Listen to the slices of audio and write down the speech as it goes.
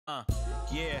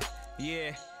Yeah,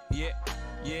 yeah, yeah,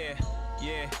 yeah,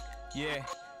 yeah, yeah,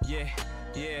 yeah,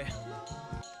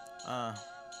 yeah.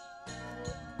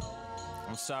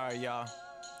 I'm sorry, y'all.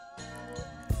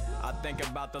 I think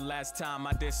about the last time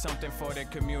I did something for the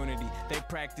community. They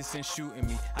practicing shooting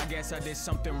me. I guess I did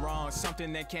something wrong,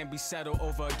 something that can't be settled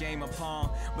over a game of pong.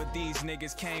 But these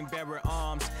niggas came bearing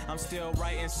arms. I'm still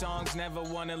writing songs, never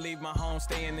wanna leave my home.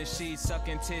 Stay in the sheets,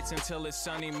 sucking tits until it's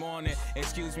sunny morning.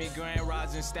 Excuse me, grand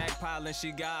rising, stack piling.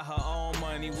 She got her own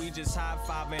money. We just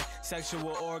high-fiving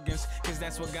sexual organs, cause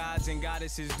that's what gods and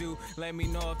goddesses do. Let me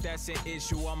know if that's an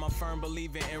issue. I'm a firm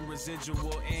believer in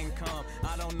residual income.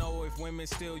 I don't know if women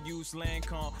still use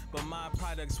Lancome, but my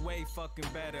product's way fucking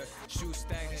better. Shoe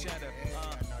stack cheddar. I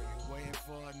know you waiting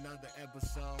for another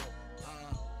episode.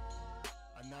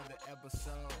 Another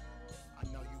episode. I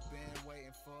know you been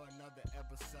waiting for another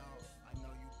episode. I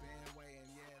know you been waiting,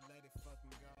 yeah, let it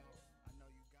fucking go. I know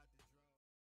you got the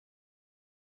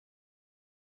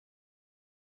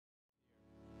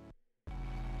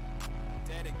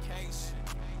drug. Dedication.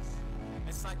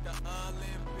 It's like the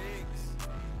Olympics.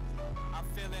 I'm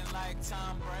feeling like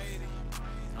Tom Brady.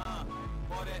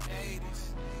 For the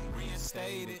 80s,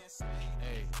 reinstated.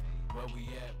 Hey, where we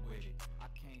at with it? I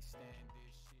can't stand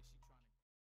this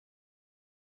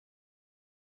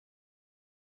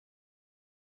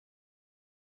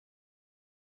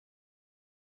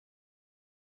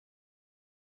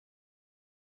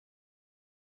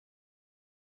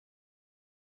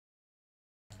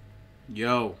shit.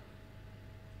 Yo.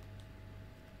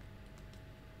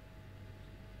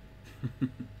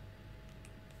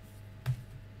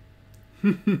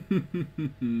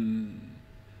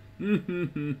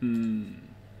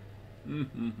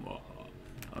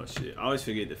 Oh shit, I always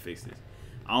forget to fix this.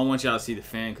 I don't want y'all to see the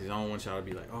fan because I don't want y'all to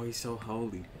be like, oh, he's so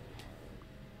holy.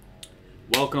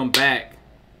 Welcome back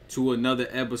to another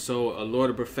episode of Lord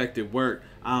of Perfected Work.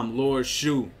 I'm Lord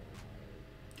Shu.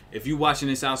 If you watching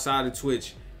this outside of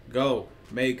Twitch, go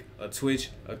make a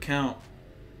Twitch account,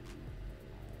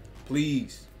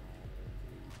 please.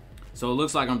 So it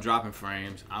looks like I'm dropping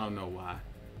frames. I don't know why.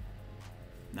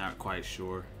 Not quite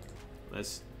sure.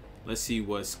 Let's see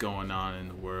what's going on in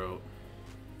the world.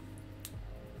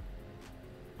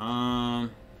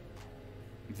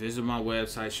 Visit my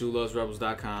website,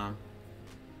 ShuLovesRebels.com.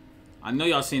 I know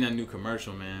y'all seen that new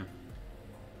commercial, man.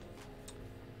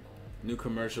 New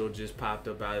commercial just popped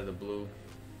up out of the blue.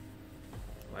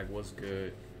 Like, what's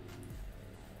good?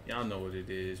 Y'all know what it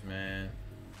is, man.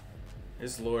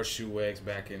 It's Lord Shu X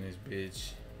back in this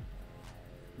bitch.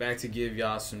 Back to give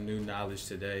y'all some new knowledge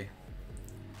today.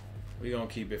 We gonna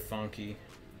keep it funky.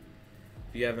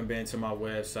 If you haven't been to my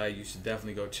website, you should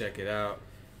definitely go check it out.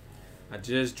 I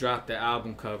just dropped the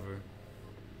album cover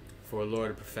for Lord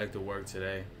of Perfected Work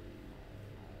today.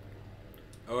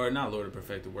 Or not Lord of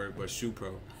Perfected Work, but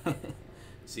ShuPro.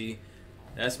 See,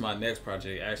 that's my next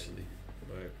project actually.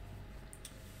 But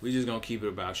we just gonna keep it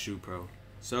about ShuPro.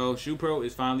 So ShuPro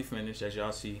is finally finished, as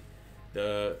y'all see.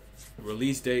 The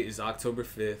release date is October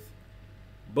 5th.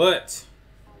 But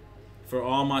for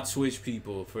all my Twitch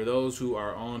people, for those who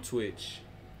are on Twitch,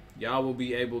 y'all will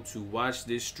be able to watch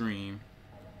this stream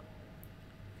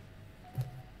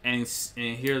and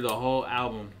hear the whole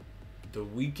album the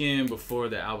weekend before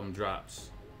the album drops.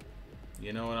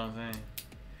 You know what I'm saying?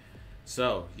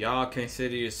 So y'all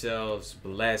consider yourselves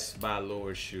blessed by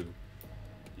Lord Shu.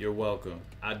 You're welcome.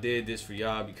 I did this for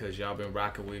y'all because y'all been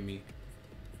rocking with me,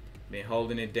 been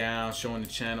holding it down, showing the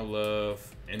channel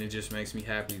love, and it just makes me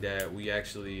happy that we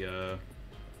actually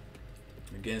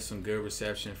getting some good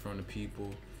reception from the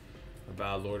people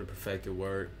about Lord of Perfected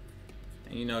Work,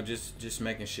 and you know, just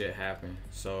making shit happen.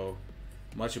 So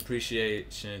much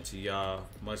appreciation to y'all,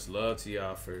 much love to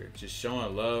y'all for just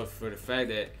showing love, for the fact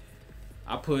that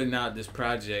I putting out this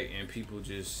project and people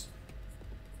just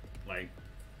like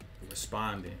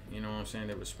responding. You know what I'm saying?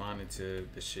 They're responding to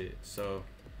the shit. So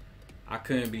I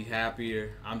couldn't be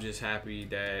happier. I'm just happy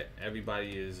that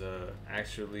everybody is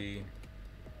actually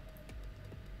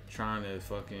trying to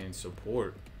fucking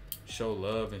support, show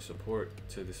love and support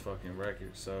to this fucking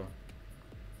record. So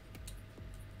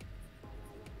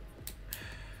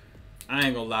I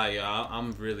ain't gonna lie, y'all,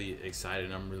 I'm really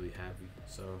excited. I'm really happy.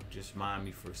 So just mind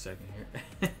me for a second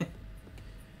here.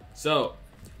 So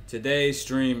today's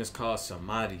stream is called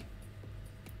Samadhi.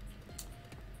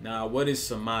 Now, what is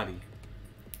Samadhi?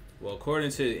 Well,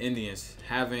 according to the Indians,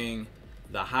 having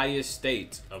the highest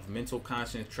state of mental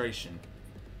concentration,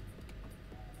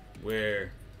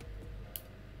 where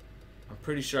I'm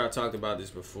pretty sure I talked about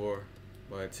this before,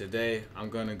 but today I'm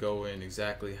gonna go in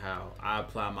exactly how I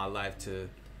apply my life to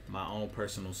my own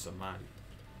personal Samadhi.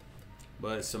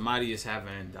 But Samadhi is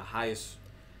having the highest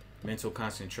mental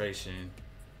concentration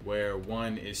where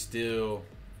one is still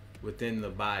within the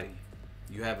body.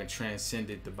 You haven't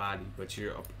transcended the body, but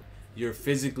you're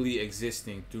physically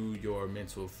existing through your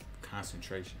mental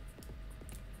concentration.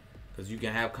 Because you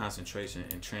can have concentration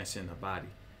and transcend the body.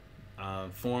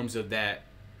 Forms of that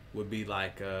would be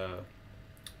like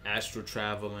astral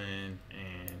traveling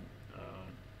and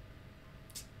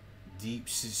deep,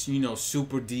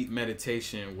 super deep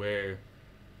meditation where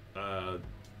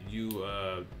you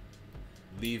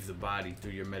leave the body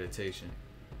through your meditation.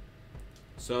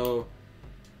 So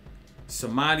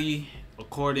Samadhi,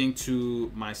 according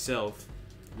to myself,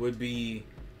 would be,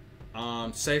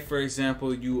 say for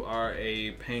example, you are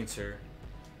a painter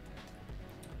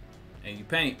and you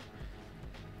paint.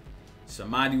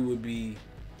 Samadhi would be,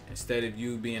 instead of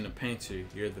you being a painter,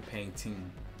 you're the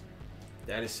painting.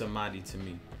 That is Samadhi to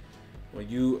me. When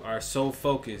you are so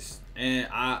focused, and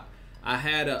I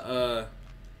had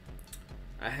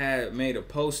made a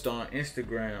post on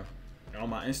Instagram, on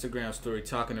my Instagram story,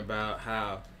 talking about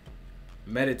how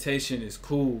meditation is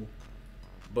cool,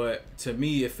 but to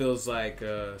me it feels like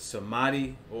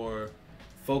Samadhi, or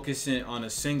focusing on a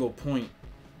single point.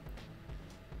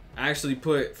 I actually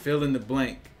put fill in the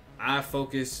blank. I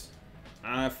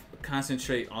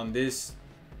concentrate on this,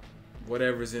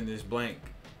 whatever's in this blank.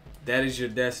 That is your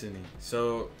destiny.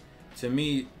 So to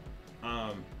me,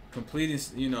 completing,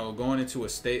 going into a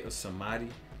state of Samadhi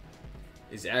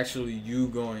is actually you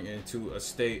going into a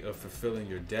state of fulfilling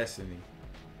your destiny.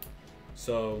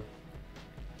 So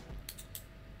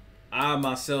I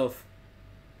myself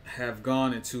have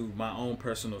gone into my own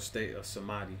personal state of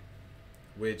Samadhi,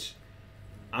 which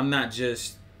I'm not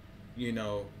just,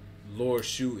 Lord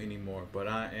Shu anymore, but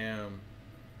I am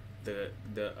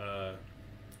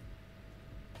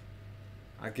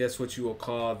I guess what you will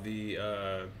call the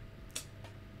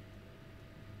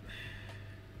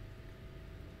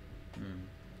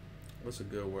what's a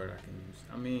good word I can use?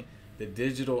 I mean, the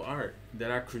digital art that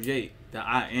I create, that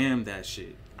I am that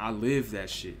shit. I live that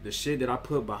shit. The shit that I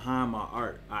put behind my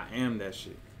art, I am that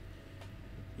shit.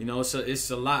 So it's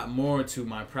a lot more to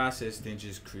my process than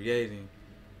just creating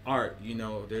art.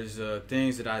 There's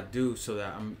things that I do so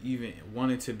that I'm even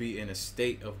wanting to be in a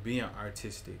state of being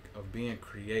artistic, of being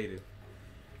creative.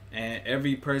 And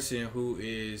every person who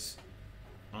is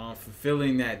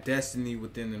fulfilling that destiny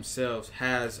within themselves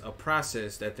has a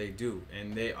process that they do,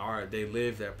 and they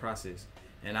live that process.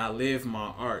 And I live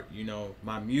my art.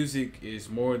 My music is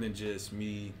more than just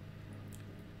me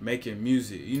making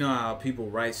music. You know how people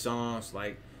write songs?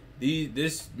 Like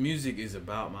this music is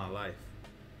about my life.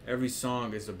 Every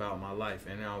song is about my life,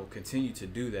 and I will continue to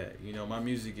do that. My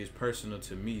music is personal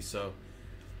to me, so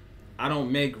I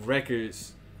don't make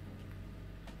records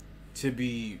to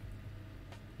be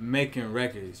making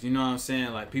records. You know what I'm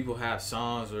saying? Like, people have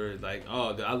songs where like,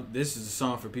 this is a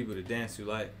song for people to dance to.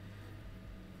 Like,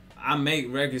 I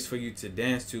make records for you to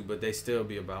dance to, but they still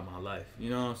be about my life. You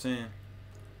know what I'm saying?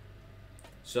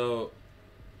 So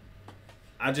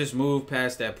I just moved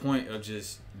past that point of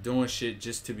just doing shit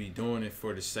just to be doing it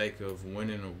for the sake of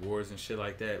winning awards and shit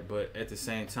like that. But at the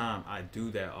same time, I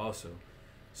do that also.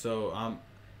 So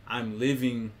I'm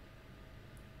living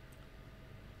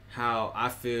how I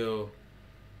feel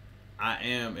I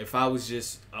am. If I was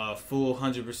just a full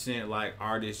 100% like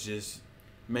artist, just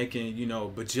making,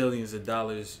 bajillions of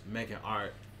dollars making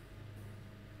art,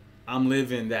 I'm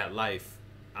living that life.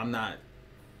 I'm not,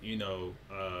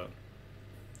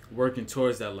 working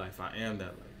towards that life. I am that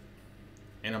life.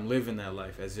 And I'm living that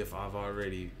life as if I've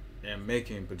already am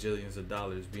making bajillions of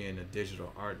dollars being a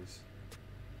digital artist.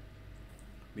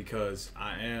 Because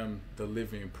I am the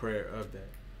living prayer of that.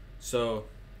 So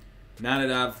now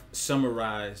that I've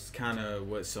summarized kind of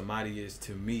what Samadhi is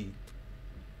to me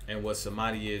and what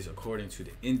Samadhi is according to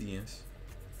the Indians,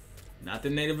 not the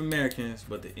Native Americans,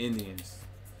 but the Indians,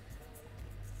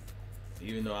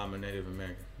 even though I'm a Native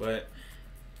American, but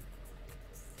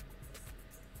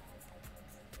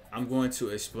I'm going to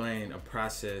explain a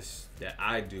process that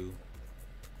I do,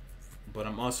 but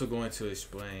I'm also going to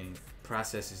explain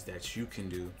processes that you can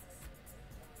do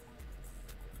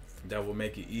that will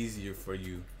make it easier for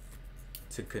you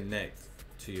to connect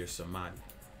to your Samadhi.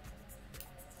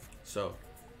 So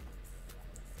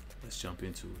let's jump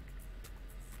into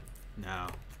it. Now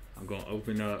I'm gonna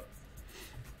open up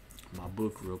my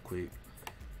book real quick.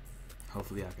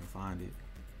 Hopefully I can find it.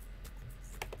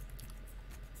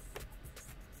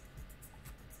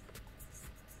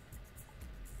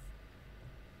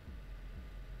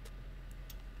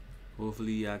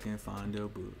 Hopefully I can find a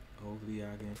book. Hopefully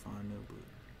I can find a book.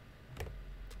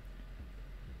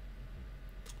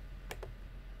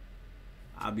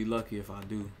 I'll be lucky if I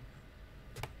do.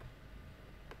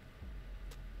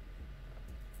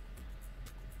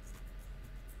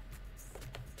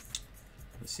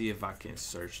 see if I can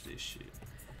search this shit.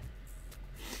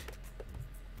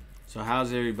 So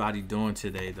how's everybody doing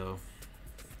today, though?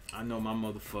 I know my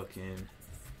motherfucking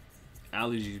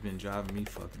allergies been driving me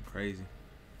fucking crazy.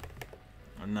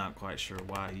 I'm not quite sure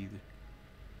why either.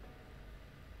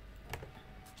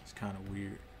 It's kind of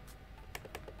weird.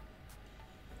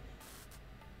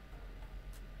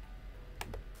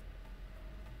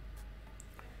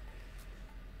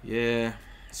 Yeah,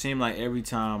 seem like every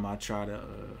time I try to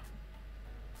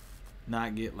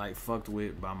not get like fucked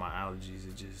with by my allergies,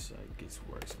 it just like gets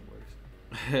worse and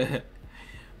worse.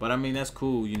 But I mean, that's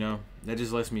cool, you know. That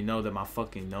just lets me know that my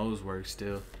fucking nose works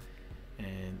still,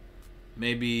 and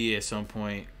maybe at some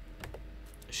point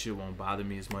shit won't bother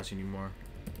me as much anymore.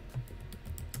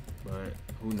 But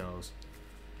who knows?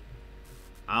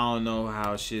 I don't know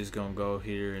how shit's gonna go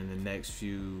here in the next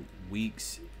few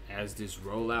weeks as this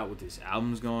rollout with this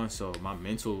album's going, so my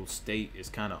mental state is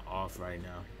kind of off right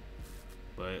now.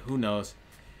 But who knows?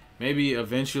 Maybe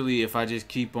eventually, if I just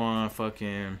keep on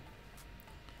fucking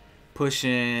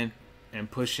pushing and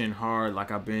pushing hard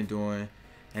like I've been doing,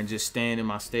 and just staying in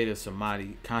my state of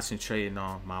Samadhi, concentrating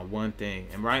on my one thing.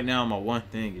 And right now, my one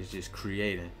thing is just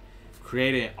creating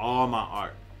all my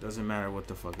art. Doesn't matter what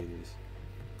the fuck it is.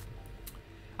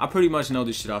 I pretty much know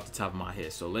this shit off the top of my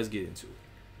head, so let's get into it.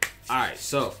 Alright,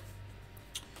 so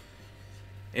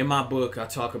in my book, I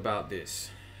talk about this.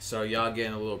 So y'all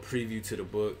getting a little preview to the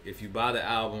book. If you buy the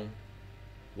album,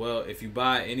 well, if you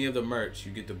buy any of the merch,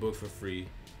 you get the book for free.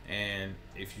 And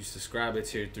if you subscribe at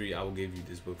tier 3, I will give you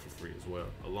this book for free as well,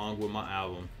 along with my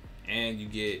album. And you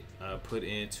get put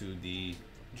into the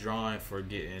drawing for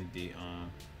getting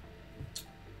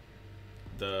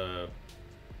the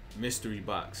mystery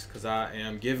box, because I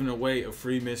am giving away a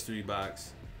free mystery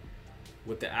box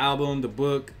with the album, the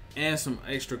book, and some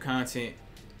extra content.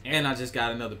 And I just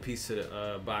got another piece of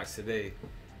the box today,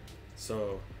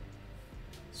 so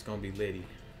it's gonna be litty.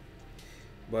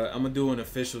 But I'm gonna do an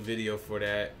official video for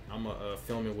that. I'm gonna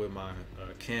film it with my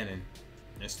Canon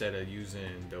instead of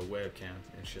using the webcam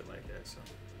and shit like that. So,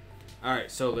 all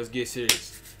right, so let's get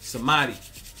serious. Samadhi.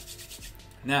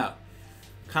 Now,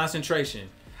 concentration.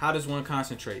 How does one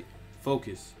concentrate?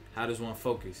 Focus. How does one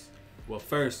focus? Well,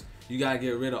 first, you gotta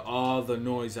get rid of all the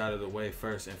noise out of the way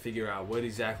first and figure out what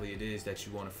exactly it is that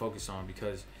you want to focus on,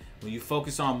 because when you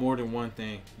focus on more than one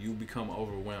thing, you become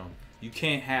overwhelmed. You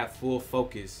can't have full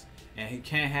focus and you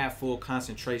can't have full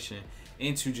concentration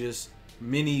into just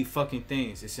many fucking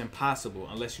things. It's impossible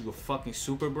unless you're a fucking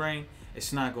super brain.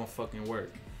 It's not gonna fucking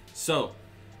work. So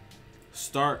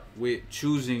start with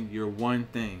choosing your one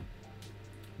thing.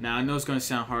 Now, I know it's gonna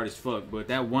sound hard as fuck, but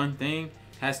that one thing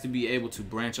has to be able to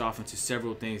branch off into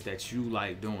several things that you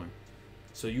like doing.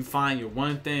 So you find your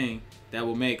one thing that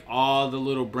will make all the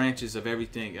little branches of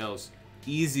everything else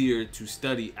easier to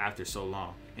study after so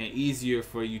long, and easier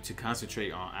for you to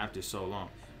concentrate on after so long.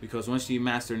 Because once you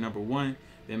master number 1,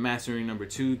 then mastering number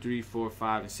 2, 3, 4,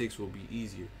 5, and 6 will be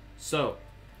easier. So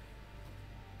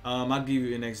I'll give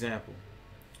you an example.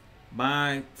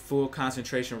 My full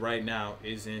concentration right now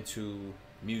is into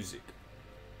music.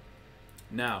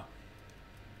 Now,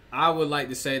 I would like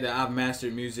to say that I've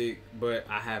mastered music, but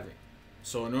I haven't.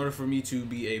 So in order for me to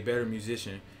be a better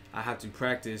musician, I have to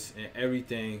practice in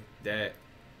everything that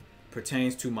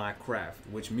pertains to my craft,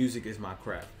 which music is my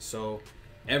craft. So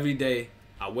every day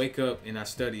I wake up and I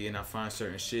study and I find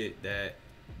certain shit that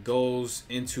goes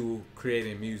into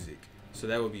creating music. So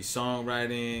that would be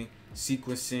songwriting,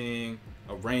 sequencing,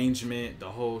 arrangement, the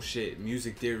whole shit,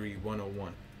 music theory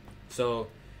 101. So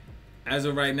as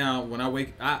of right now, when I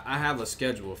wake, I have a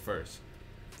schedule first.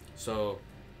 So,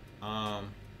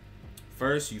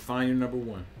 first you find your number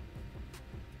 1.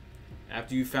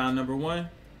 After you found number 1,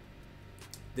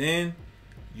 then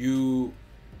you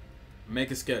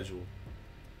make a schedule.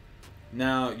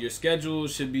 Now, your schedule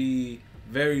should be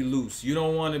very loose. You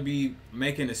don't want to be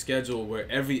making a schedule where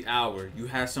every hour you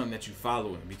have something that you're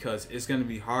following, because it's going to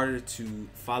be harder to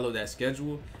follow that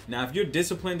schedule. Now, if you're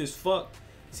disciplined as fuck,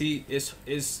 see,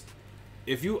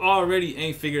 if you already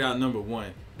ain't figured out number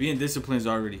 1, being disciplined is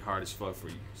already hard as fuck for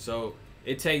you. So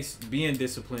it takes being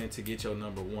disciplined to get your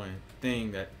number 1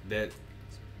 thing that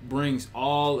brings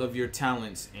all of your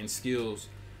talents and skills,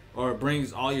 or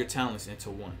brings all your talents into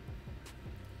one.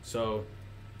 So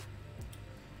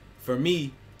for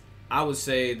me, I would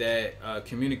say that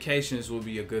communications will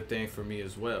be a good thing for me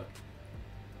as well.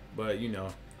 But you know,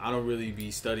 I don't really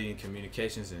be studying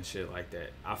communications and shit like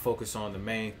that. I focus on the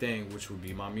main thing, which would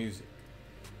be my music.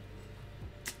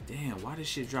 Damn, why this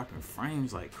shit dropping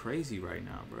frames like crazy right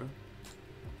now, bro?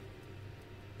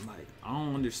 Like, I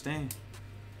don't understand.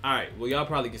 Alright, well, y'all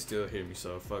probably can still hear me,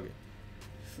 so fuck it.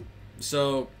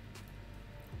 So,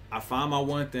 I find my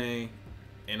one thing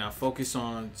and I focus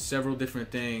on several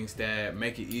different things that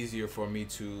make it easier for me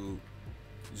to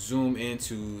zoom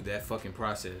into that fucking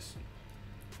process.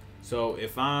 So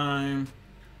if I'm,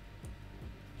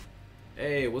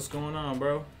 hey, what's going on,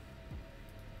 bro?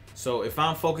 So if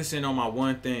I'm focusing on my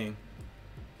one thing,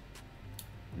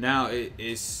 now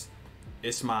it's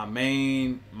my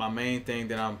main thing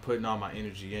that I'm putting all my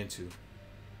energy into.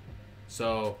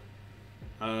 So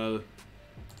I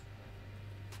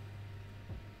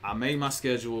make my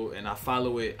schedule and I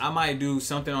follow it. I might do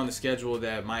something on the schedule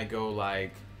that might go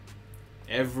like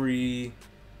every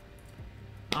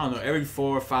 4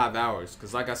 or 5 hours.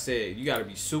 Because like I said, you got to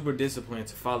be super disciplined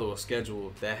to follow a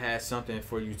schedule that has something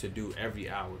for you to do every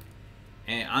hour.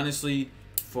 And honestly,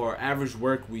 for average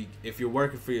work week, if you're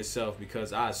working for yourself,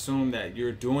 because I assume that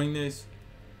you're doing this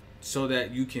so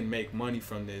that you can make money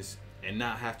from this and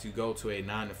not have to go to a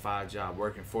 9-to-5 job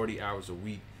working 40 hours a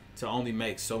week to only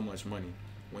make so much money,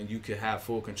 when you could have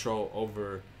full control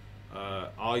over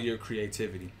all your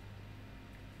creativity.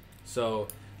 So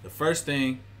the first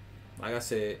thing, like I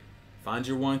said, find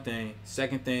your one thing.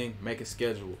 Second thing, make a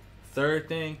schedule. Third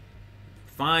thing,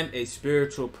 find a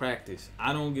spiritual practice.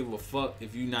 I don't give a fuck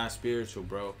if you're not spiritual,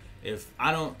 bro. If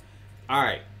I don't, all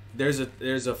right, there's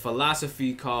a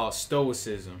philosophy called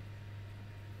Stoicism.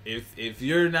 If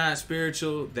you're not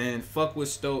spiritual, then fuck with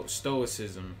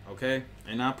Stoicism, okay?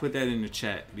 And I'll put that in the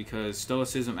chat because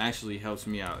Stoicism actually helps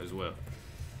me out as well.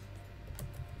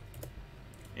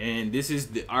 And this is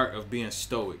the art of being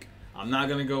stoic. I'm not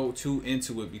gonna go too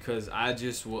into it because I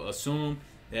just will assume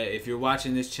that if you're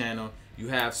watching this channel, you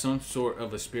have some sort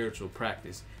of a spiritual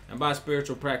practice. And by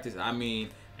spiritual practice, I mean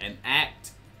an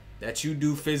act that you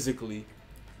do physically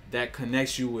that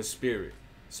connects you with spirit.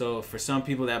 So for some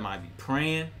people that might be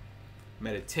praying,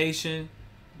 meditation,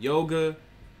 yoga.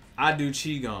 I do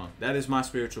Qigong. That is my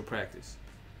spiritual practice.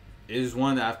 It is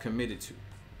one that I've committed to.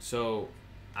 So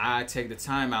I take the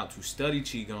time out to study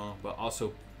Qigong, but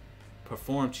also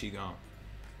perform Qigong.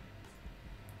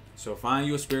 So find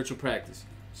your spiritual practice.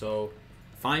 So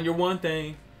find your one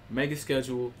thing, make a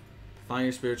schedule, find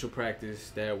your spiritual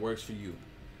practice that works for you.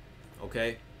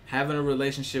 Okay? Having a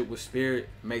relationship with spirit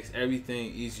makes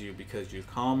everything easier because you're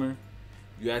calmer.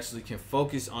 You actually can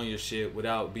focus on your shit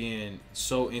without being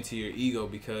so into your ego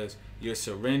because you're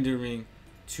surrendering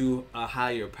to a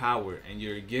higher power and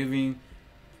you're giving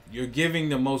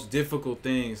the most difficult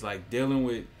things, like dealing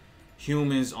with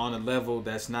humans on a level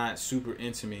that's not super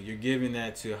intimate. You're giving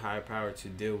that to a higher power to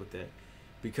deal with that,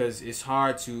 because it's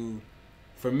hard to,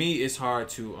 for me, it's hard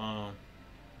to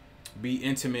be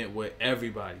intimate with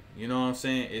everybody. You know what I'm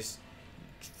saying? It's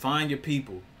find your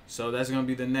people. So that's gonna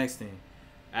be the next thing.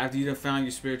 After you done found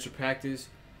your spiritual practice,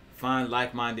 find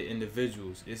like-minded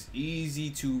individuals. It's easy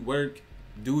to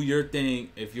do your thing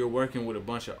if you're working with a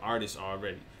bunch of artists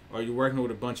already, or you're working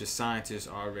with a bunch of scientists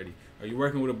already, or you're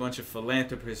working with a bunch of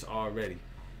philanthropists already.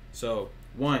 So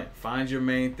 1, find your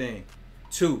main thing.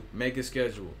 2, make a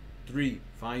schedule. 3,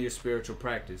 find your spiritual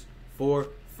practice. 4,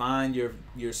 find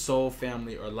your soul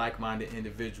family or like-minded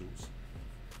individuals.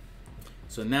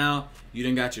 So now you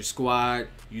done got your squad,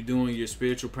 you doing your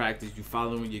spiritual practice, you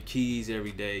following your keys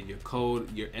every day, your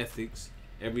code, your ethics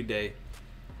every day.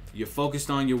 You're focused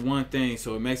on your one thing,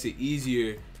 so it makes it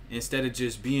easier instead of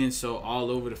just being so all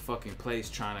over the fucking place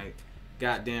trying to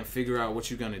goddamn figure out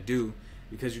what you're gonna do,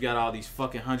 because you got all these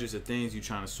fucking hundreds of things you're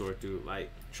trying to sort through. Like,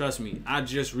 trust me, I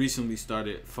just recently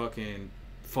started fucking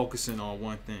focusing on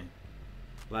one thing.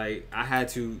 Like, I had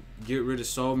to get rid of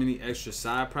so many extra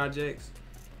side projects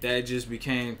that it just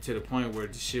became to the point where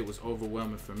the shit was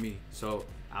overwhelming for me. So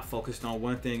I focused on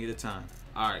one thing at a time.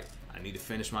 All right, I need to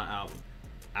finish my album.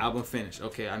 Album finished.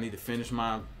 Okay, I need to finish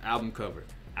my album cover.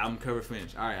 Album cover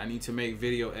finished. All right, I need to make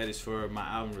video edits for my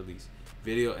album release.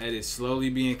 Video edits slowly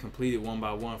being completed one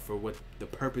by one for what the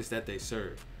purpose that they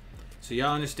serve. So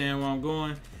y'all understand where I'm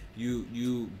going?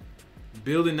 You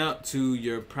building up to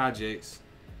your projects,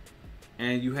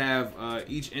 and you have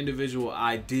each individual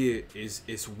idea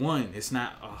is one. It's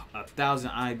not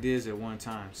 1,000 ideas at one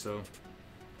time. So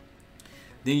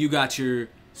then you got your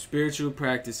spiritual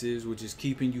practices, which is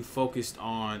keeping you focused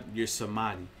on your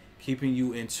Samadhi, keeping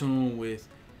you in tune with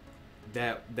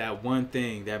that one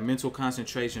thing, that mental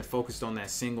concentration focused on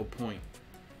that single point.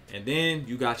 And then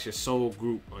you got your soul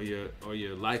group or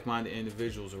your like-minded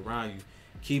individuals around you,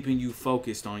 keeping you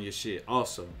focused on your shit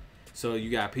also. So you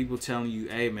got people telling you,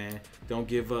 hey man, don't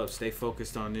give up, stay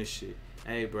focused on this shit.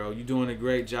 Hey bro, you doing a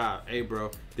great job. Hey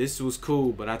bro, this was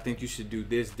cool, but I think you should do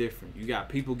this different. You got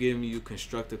people giving you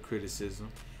constructive criticism,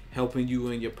 helping you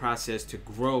in your process to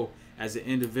grow as an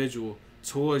individual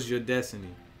towards your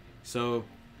destiny. So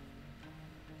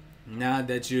Now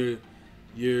that you're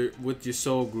with your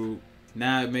soul group,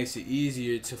 now it makes it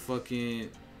easier to fucking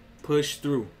push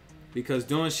through. Because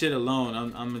doing shit alone,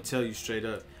 I'm gonna tell you straight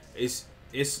up, it's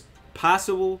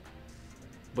possible,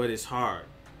 but it's hard.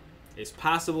 It's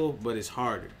possible, but it's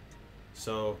harder.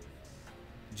 So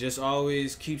just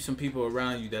always keep some people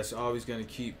around you that's always gonna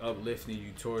keep uplifting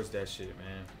you towards that shit,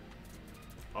 man.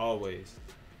 Always.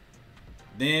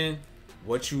 Then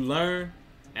what you learn,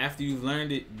 after you've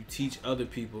learned it, you teach other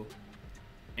people.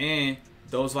 And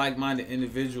those like-minded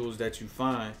individuals that you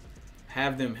find,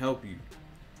 have them help you.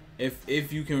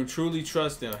 If you can truly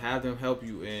trust them, have them help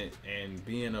you in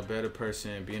being a better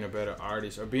person, being a better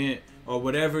artist, or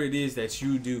whatever it is that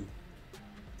you do.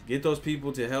 Get those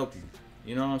people to help you.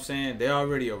 You know what I'm saying? They're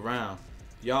already around.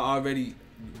 Y'all already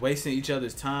wasting each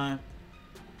other's time.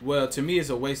 Well, to me, it's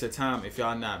a waste of time if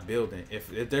y'all not building. If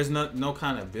there's no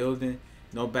kind of building,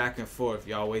 no back and forth,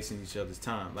 y'all wasting each other's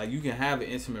time. Like, you can have an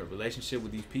intimate relationship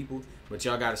with these people, but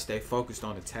y'all got to stay focused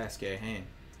on the task at hand.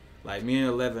 Like, me and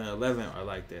 11 are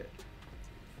like that.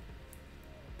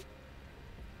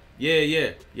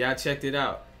 Yeah, I checked it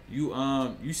out.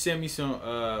 You sent me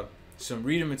some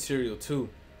reading material too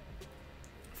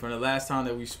from the last time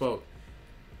that we spoke.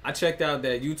 I checked out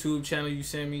that YouTube channel you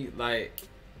sent me. Like,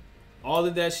 all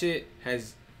of that shit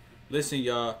has, listen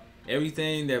y'all,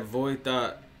 everything that Void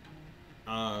Thought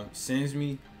sends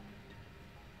me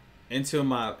into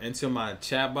my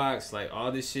chat box, like,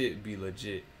 all this shit be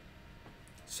legit.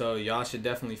 So y'all should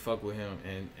definitely fuck with him,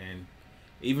 and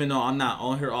even though I'm not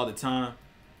on here all the time,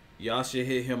 y'all should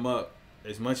hit him up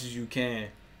as much as you can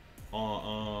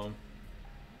on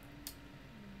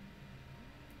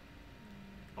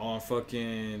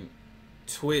fucking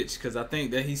Twitch, because I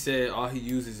think that he said all he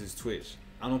uses is Twitch.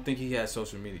 I don't think he has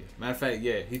social media. Matter of fact,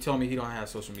 yeah, he told me he don't have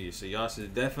social media. So y'all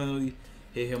should definitely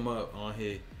hit him up on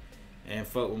here and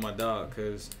fuck with my dog,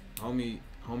 because homie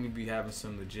be having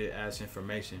some legit ass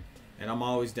information. And I'm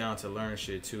always down to learn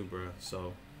shit too, bro.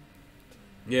 So,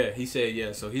 yeah, he said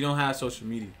yeah. So he don't have social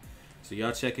media. So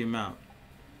y'all check him out.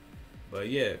 But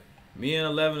yeah, me and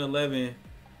 1111,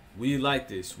 we like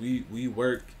this. We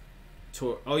work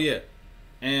toward. Oh yeah,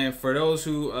 and for those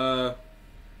who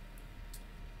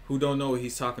don't know what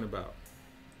he's talking about,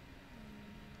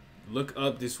 look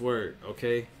up this word,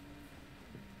 okay?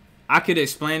 I could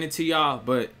explain it to y'all,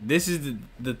 but this is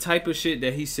the type of shit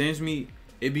that he sends me.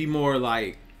 It be more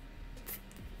like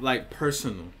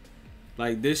personal.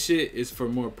 Like, this shit is for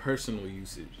more personal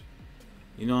usage.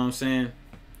 You know what I'm saying?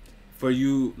 For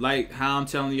you, like how I'm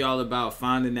telling y'all about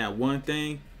finding that one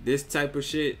thing, this type of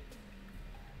shit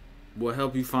will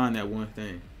help you find that one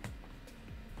thing.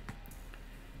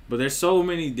 But there's so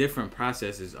many different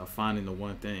processes of finding the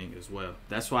one thing as well.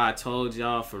 That's why I told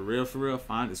y'all, for real,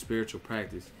 find a spiritual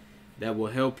practice that will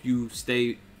help you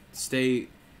stay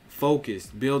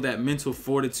focused, build that mental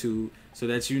fortitude, so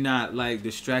that you're not like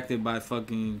distracted by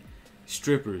fucking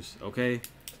strippers, okay?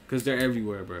 Because they're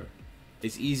everywhere, bro.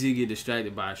 It's easy to get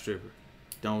distracted by a stripper.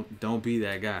 Don't be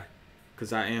that guy,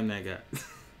 because I am that guy.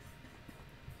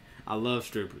 I love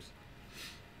strippers.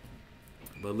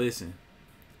 But listen,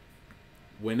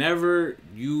 whenever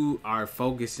you are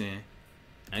focusing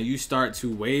and you start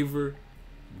to waver,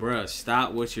 bruh,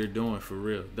 stop what you're doing, for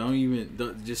real.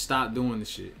 Just stop doing the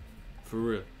shit, for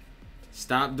real.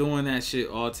 Stop doing that shit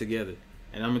altogether.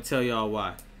 And I'm gonna tell y'all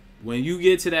why. When you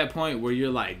get to that point where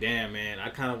you're like, damn, man, I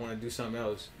kind of want to do something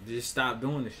else, just stop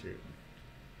doing the shit.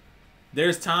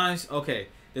 There's times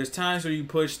where you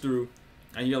push through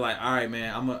and you're like, all right,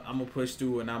 man, I'm gonna push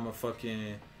through and I'm gonna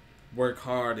fucking work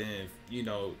hard and, you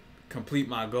know, complete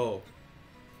my goal.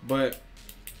 But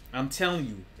I'm telling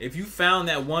you, if you found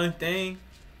that one thing,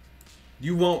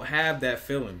 you won't have that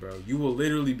feeling, bro. You will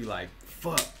literally be like,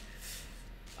 fuck,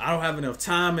 I don't have enough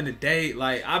time in the day.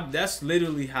 Like, that's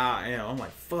literally how I am. I'm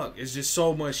like, fuck, it's just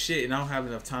so much shit and I don't have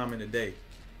enough time in the day.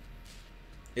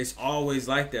 It's always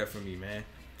like that for me, man.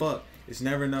 Fuck, it's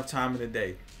never enough time in the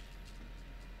day.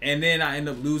 And then I end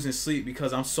up losing sleep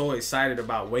because I'm so excited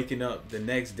about waking up the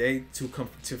next day to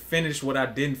finish what I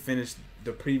didn't finish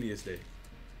the previous day.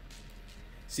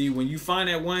 See, when you find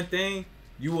that one thing,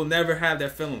 you will never have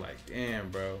that feeling like,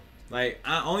 damn, bro. Like,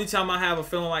 only time I have a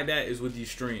feeling like that is with these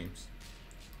streams.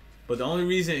 But the only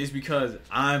reason is because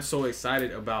I'm so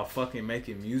excited about fucking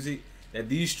making music that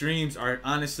these streams are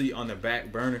honestly on the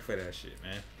back burner for that shit,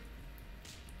 man.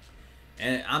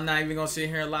 And I'm not even gonna sit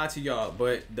here and lie to y'all,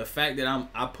 but the fact that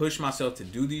I push myself to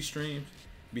do these streams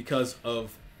because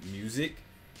of music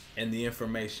and the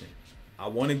information. I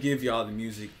want to give y'all the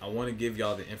music. I want to give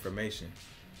y'all the information.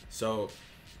 So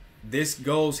this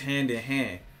goes hand in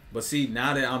hand. But see,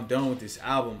 now that I'm done with this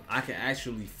album, I can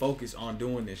actually focus on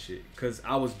doing this shit. Because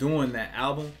I was doing that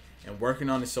album and working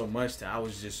on it so much that I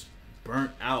was just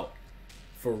burnt out.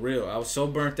 For real. I was so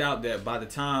burnt out that by the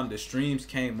time the streams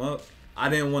came up, I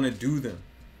didn't want to do them.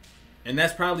 And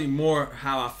that's probably more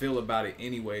how I feel about it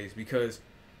anyways. Because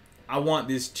I want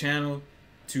this channel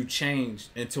to change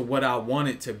into what I want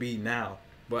it to be now.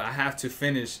 But I have to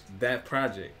finish that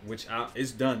project, which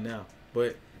it's done now.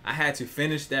 But I had to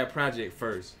finish that project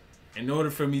first in order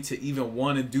for me to even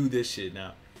want to do this shit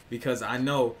now. Because I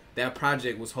know that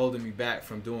project was holding me back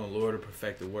from doing Lord of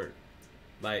Perfected work.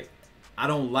 Like, I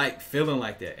don't like feeling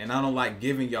like that. And I don't like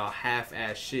giving y'all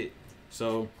half-ass shit.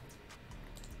 So,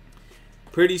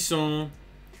 pretty soon,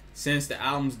 since the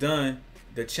album's done,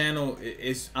 the channel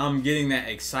I'm getting that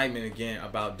excitement again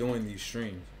about doing these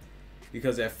streams.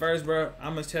 Because at first, bro,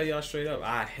 I'm gonna tell y'all straight up,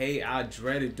 I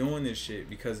dreaded doing this shit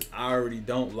because I already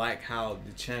don't like how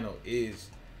the channel is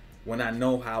when I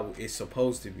know how it's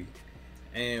supposed to be.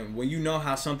 And when you know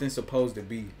how something's supposed to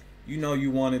be, you know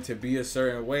you want it to be a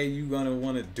certain way, you're gonna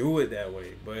want to do it that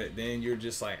way. But then you're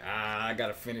just like, I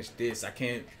gotta finish this. I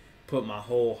can't put my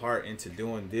whole heart into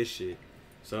doing this shit.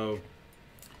 So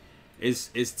it's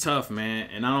tough, man.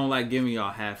 And I don't like giving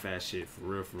y'all half-ass shit, for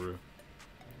real, for real.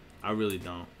 I really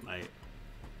don't. Like,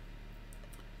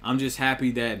 I'm just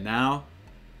happy that now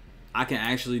I can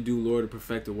actually do Lord of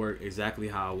Perfected work exactly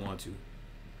how I want to.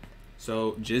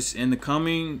 So just in the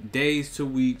coming days to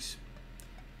weeks,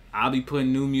 I'll be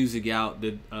putting new music out.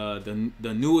 The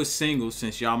newest single,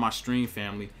 since y'all my stream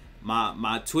family,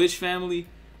 my Twitch family,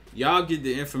 y'all get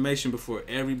the information before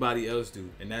everybody else do,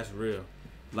 and that's real.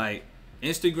 Like,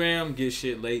 Instagram gets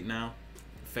shit late now,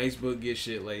 Facebook gets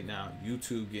shit late now,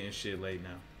 YouTube getting shit late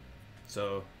now.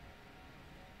 So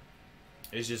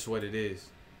it's just what it is.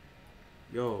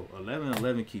 Yo,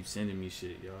 1111 keeps sending me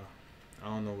shit, y'all. I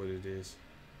don't know what it is.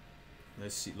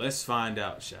 Let's see. Let's find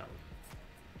out, shall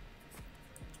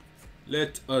we?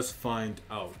 Let us find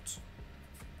out.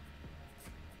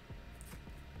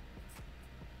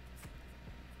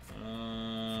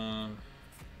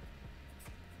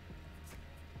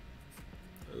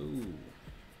 Ooh.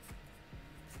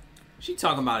 She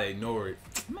talking about ignore it.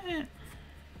 Man.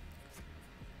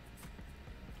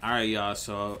 Alright, y'all.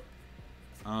 So,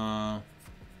 I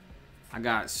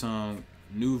got some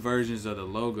new versions of the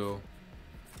logo.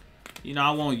 You know,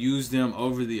 I won't use them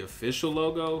over the official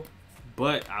logo,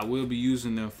 but I will be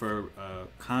using them for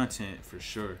content for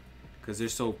sure, because they're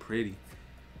so pretty.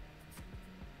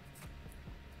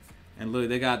 And look,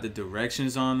 they got the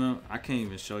directions on them. I can't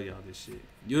even show y'all this shit.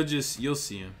 You'll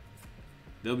see them.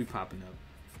 They'll be popping up.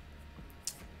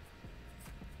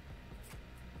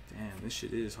 Damn, this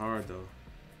shit is hard though.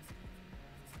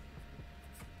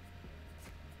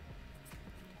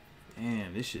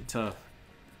 Damn, this shit tough.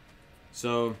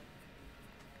 So,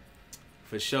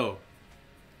 for sure,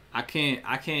 I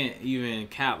can't even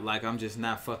cap like I'm just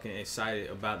not fucking excited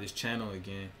about this channel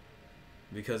again,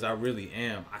 because I really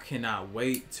am. I cannot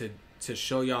wait to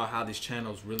show y'all how this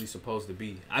channel is really supposed to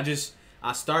be.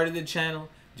 I started the channel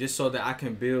just so that I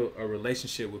can build a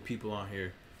relationship with people on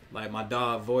here. Like my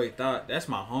dog Void Thought, that's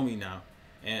my homie now.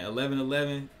 And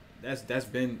 1111, that's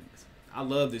been, I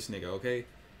love this nigga, okay?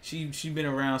 She been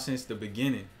around since the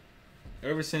beginning.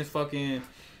 Ever since fucking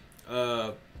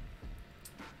goddamn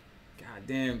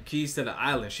Keys to the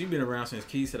Island. She been around since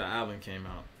Keys to the Island came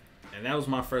out. And that was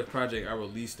my first project I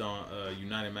released on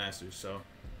United Masters. So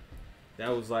that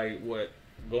was like what,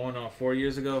 going on 4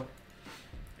 years ago.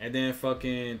 And then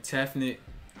fucking Tefnit,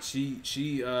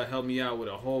 she helped me out with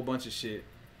a whole bunch of shit.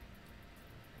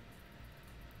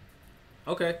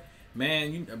 Okay,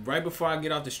 man, right before I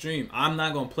get off the stream, I'm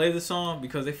not gonna play the song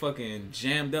because they fucking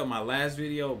jammed up my last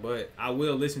video, but I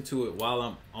will listen to it while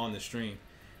I'm on the stream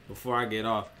before I get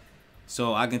off,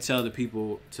 so I can tell the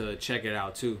people to check it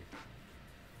out too.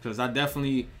 Because I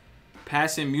definitely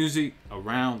passing music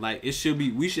around, like it should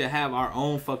be, we should have our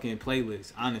own fucking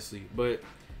playlist, honestly. But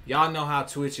y'all know how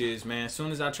Twitch is, man. As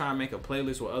soon as I try and make a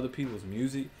playlist with other people's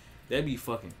music, they be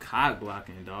fucking cock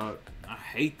blocking, dog. I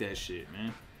hate that shit,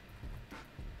 man.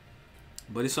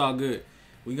 But it's all good.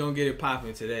 We gonna get it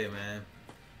popping today, man.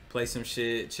 Play some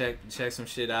shit, check some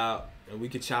shit out, and we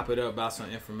can chop it up about some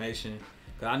information.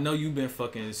 Cause I know you've been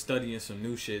fucking studying some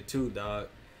new shit too, dog.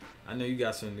 I know you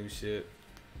got some new shit.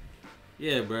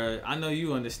 Yeah, bro. I know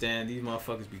you understand. These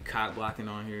motherfuckers be cock blocking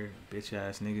on here, bitch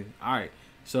ass niggas. All right,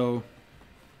 so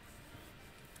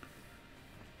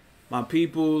my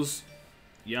peoples,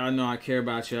 y'all know I care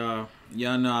about y'all.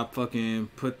 Y'all know I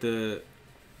fucking put the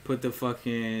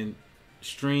fucking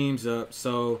streams up,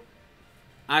 so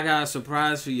I got a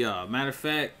surprise for y'all. Matter of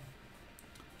fact,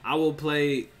 I will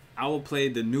play I will play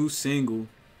the new single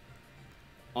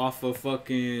off of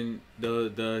fucking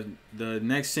the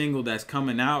next single that's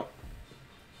coming out.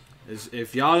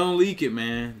 If y'all don't leak it,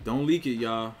 man, don't leak it,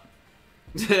 y'all.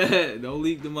 Don't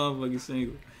leak the motherfucking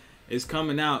single. It's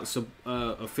coming out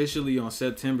officially on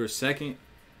September 2nd.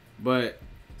 But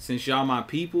since y'all my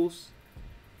peoples,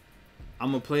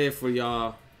 I'm gonna play it for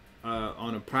y'all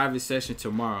on a private session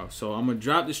tomorrow. So I'm gonna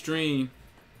drop the stream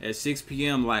at 6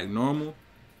 p.m. like normal.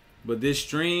 But this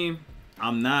stream,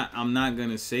 I'm not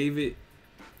gonna save it.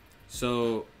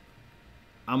 So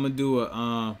I'm gonna do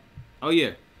a oh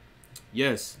yeah.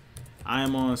 Yes. I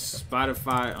am on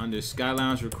Spotify under Sky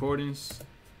Lounge Recordings.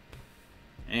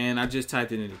 And I just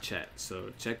typed it in the chat.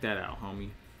 So check that out, homie.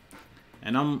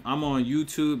 And I'm on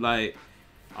YouTube, like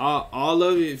all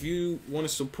of it. If you want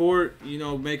to support, you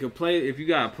know, make a play. If you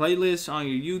got a playlist on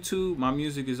your YouTube, my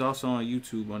music is also on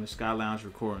YouTube on the Sky Lounge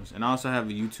Recordings. And I also have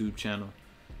a YouTube channel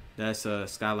that's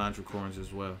Sky Lounge Recordings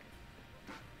as well.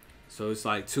 So it's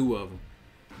like 2 of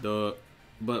them.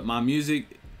 But my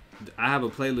music, I have a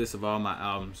playlist of all my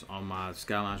albums on my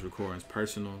Sky Lounge Recordings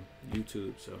personal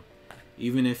YouTube. So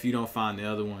even if you don't find the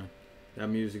other one, that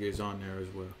music is on there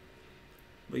as well.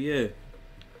 But yeah,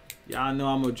 y'all know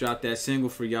I'm gonna drop that single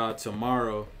for y'all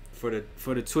tomorrow for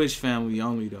the Twitch family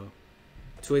only though.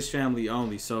 Twitch family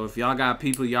only. So if y'all got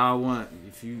people y'all want,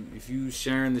 if you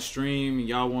sharing the stream and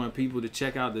y'all want people to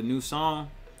check out the new song,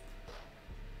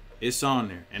 it's on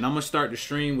there. And I'm gonna start the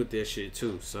stream with this shit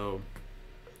too. So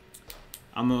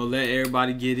I'm gonna let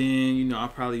everybody get in. You know, I'll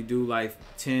probably do like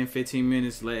 10-15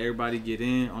 minutes, let everybody get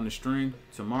in on the stream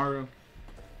tomorrow.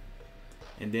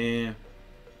 And then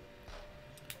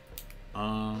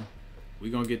we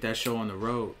gonna get that show on the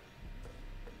road.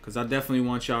 Cause I definitely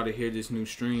want y'all to hear this new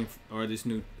stream or this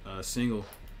new single.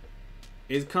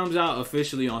 It comes out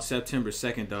officially on September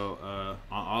 2nd though, on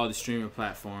all the streaming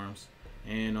platforms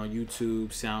and on YouTube,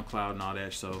 SoundCloud, and all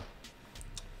that. So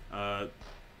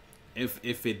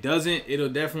if it doesn't,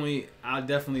 I'll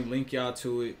definitely link y'all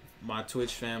to it. My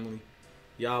Twitch family,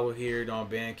 y'all will hear it on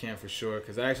Bandcamp for sure.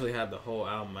 Cause I actually have the whole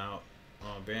album out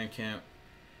on Bandcamp.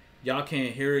 Y'all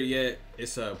can't hear it yet.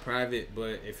 It's private,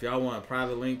 but if y'all want a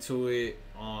private link to it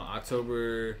on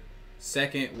October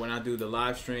 2nd when I do the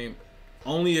live stream,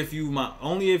 only if you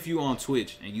on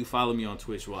Twitch and you follow me on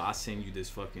Twitch, well, I send you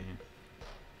this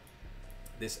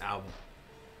album,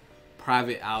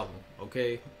 private album,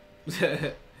 okay?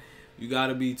 You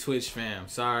gotta be Twitch fam.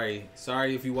 Sorry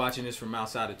if you watching this from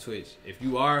outside of Twitch. If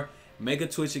you are, make a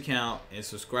Twitch account and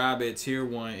subscribe at tier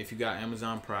 1 if you got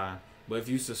Amazon Prime. But if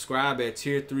you subscribe at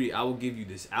tier 3, I will give you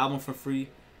this album for free,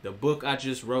 the book I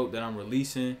just wrote that I'm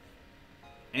releasing,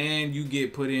 and you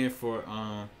get put in for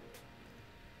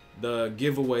the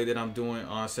giveaway that I'm doing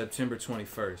on September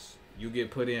 21st. You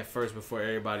get put in first before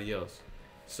everybody else.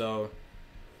 So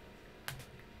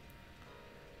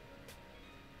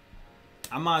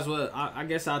I might as well. I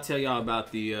guess I'll tell y'all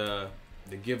about the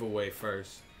giveaway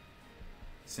first,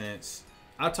 since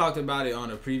I talked about it on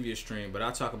a previous stream, but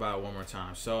I'll talk about it one more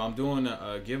time. So I'm doing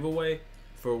a giveaway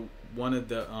for one of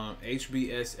the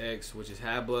HBSX, which is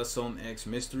Have Blood Soul X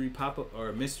mystery pop-up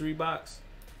or mystery box.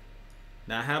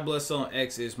 Now, Have Blood Soul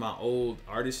X is my old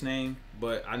artist name,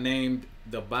 but I named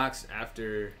the box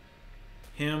after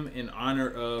him in honor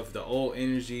of the old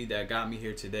energy that got me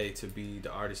here today to be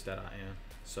the artist that I am.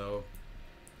 So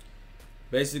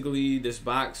basically, this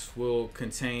box will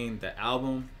contain the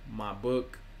album, my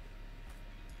book,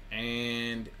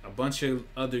 and a bunch of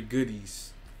other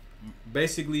goodies.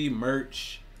 Basically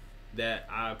merch that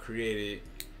I created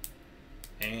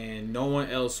and no one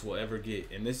else will ever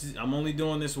get. And I'm only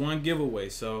doing this one giveaway,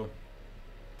 so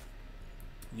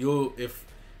you'll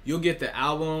get the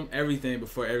album, everything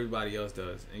before everybody else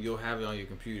does, and you'll have it on your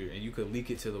computer, and you could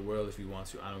leak it to the world if you want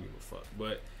to. I don't give a fuck.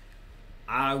 But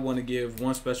I want to give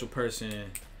one special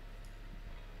person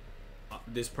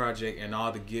this project and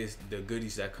all the gifts, the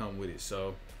goodies that come with it.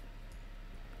 So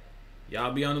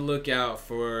y'all be on the lookout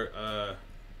for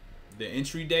the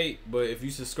entry date. But if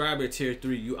you subscribe at tier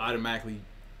 3, you automatically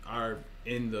are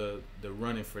in the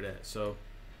running for that. So,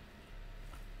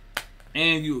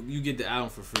 and you get the album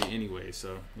for free anyway.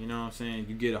 So you know what I'm saying,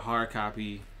 you get a hard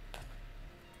copy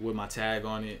with my tag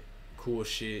on it, cool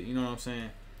shit, you know what I'm saying.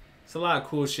 It's a lot of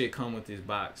cool shit come with this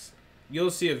box.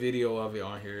 You'll see a video of it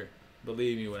on here.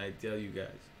 Believe me when I tell you guys,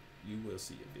 you will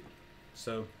see a video.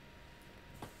 So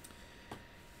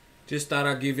just thought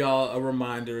I'd give y'all a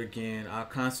reminder again. I'll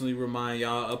constantly remind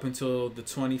y'all up until the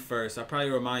 21st. I'll probably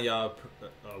remind y'all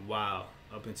a while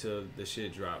up until the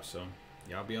shit drops. So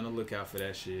y'all be on the lookout for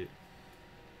that shit.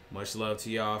 Much love to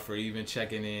y'all for even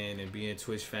checking in and being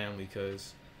Twitch family,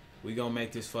 because we gonna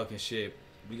make this fucking shit.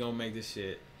 We gonna make this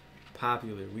shit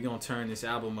popular. We gonna turn this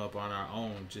album up on our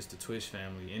own, just the Twitch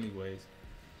family, anyways.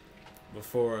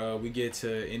 Before we get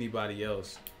to anybody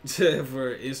else,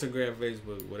 for Instagram,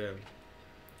 Facebook, whatever.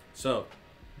 So,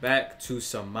 back to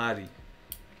Samadhi.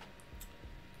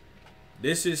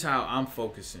 This is how I'm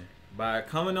focusing. By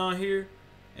coming on here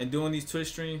and doing these Twitch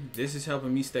streams, this is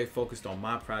helping me stay focused on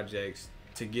my projects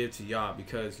to give to y'all,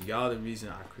 because y'all the reason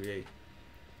I create.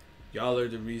 Y'all are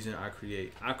the reason I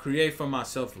create. I create for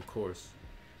myself, of course.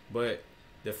 But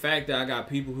the fact that I got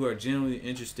people who are genuinely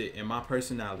interested in my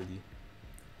personality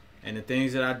and the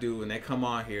things that I do, and they come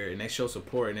on here and they show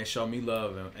support and they show me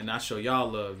love, and I show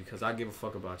y'all love because I give a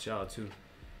fuck about y'all too.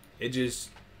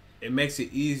 It makes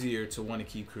it easier to want to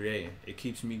keep creating. It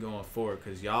keeps me going forward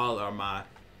because y'all are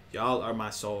my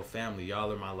soul family.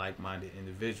 Y'all are my like-minded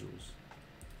individuals.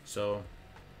 So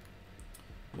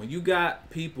when you got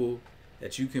people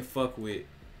that you can fuck with,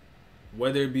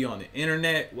 whether it be on the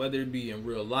internet, whether it be in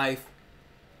real life,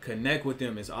 connect with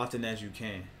them as often as you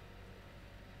can.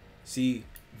 See,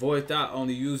 Void Thought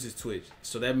only uses Twitch,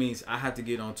 so that means I have to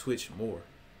get on Twitch more.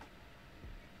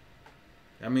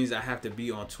 That means I have to be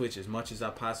on Twitch as much as I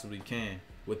possibly can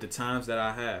with the times that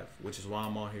I have, which is why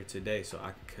I'm on here today, so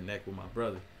I can connect with my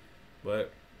brother.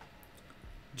 But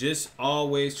just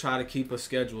always try to keep a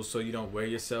schedule so you don't wear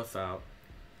yourself out,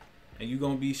 and you're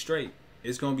gonna be straight.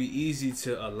 It's gonna be easy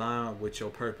to align with your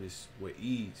purpose with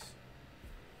ease.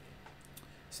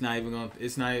 It's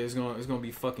gonna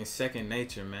be fucking second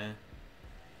nature, man.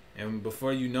 And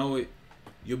before you know it,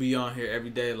 you'll be on here every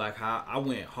day. Like how I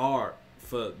went hard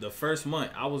for the first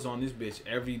month. I was on this bitch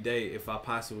every day if I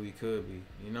possibly could be,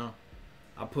 you know.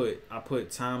 I put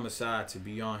time aside to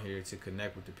be on here to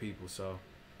connect with the people. So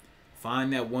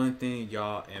find that one thing,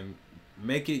 y'all, and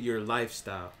make it your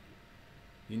lifestyle.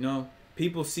 You know,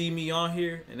 people see me on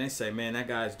here and they say, man, that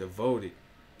guy's devoted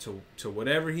to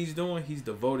whatever he's doing. He's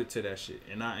devoted to that shit,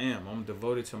 and I am. I'm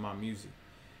devoted to my music.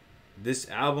 This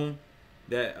album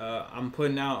that I'm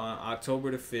putting out on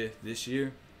October the 5th this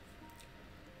year,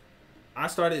 I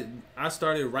started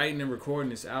writing and recording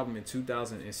this album in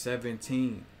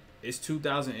 2017. It's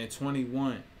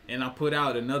 2021, and I put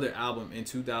out another album in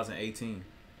 2018.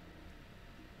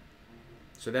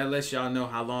 So that lets y'all know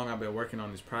how long I've been working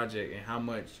on this project and how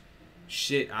much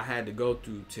shit I had to go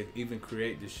through to even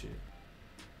create this shit.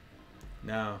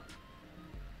 Now,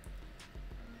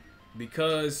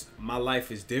 because my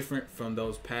life is different from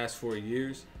those past 4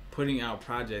 years, putting out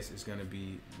projects is gonna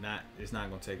be it's not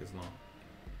gonna take as long.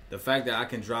 The fact that I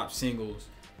can drop singles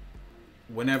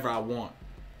whenever I want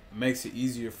makes it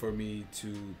easier for me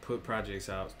to put projects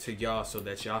out to y'all so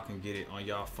that y'all can get it on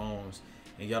y'all phones,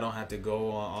 and y'all don't have to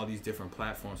go on all these different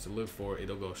platforms to look for it.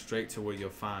 It'll go straight to where you'll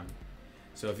find me.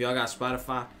 So if y'all got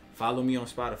Spotify, follow me on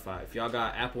Spotify. If y'all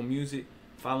got Apple Music,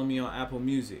 follow me on Apple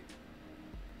Music.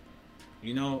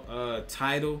 You know,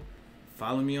 Tidal,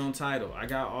 follow me on Tidal. I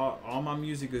got all my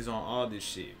music is on all this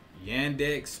shit.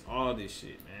 Yandex, all this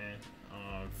shit, man.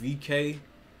 VK,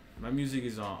 my music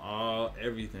is on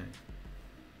everything.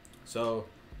 So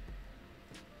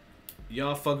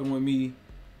y'all fucking with me,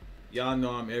 y'all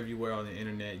know I'm everywhere on the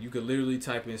internet. You could literally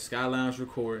type in Sky Lounge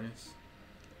Recordings,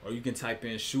 or you can type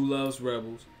in Shu Loves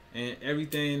Rebels, and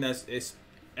everything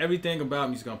about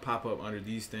me is gonna pop up under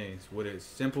these things with a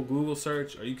simple Google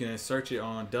search, or you can search it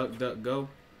on DuckDuckGo,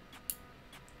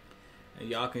 and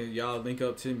y'all link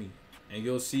up to me, and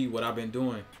you'll see what I've been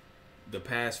doing the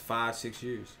past 5-6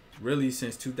 years, really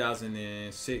since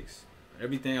 2006.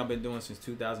 Everything I've been doing since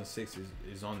 2006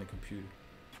 is on the computer.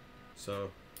 So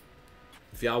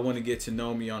if y'all want to get to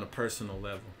know me on a personal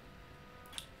level,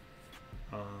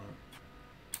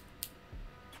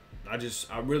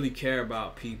 I really care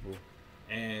about people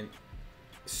and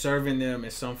serving them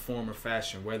in some form or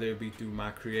fashion, whether it be through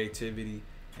my creativity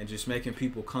and just making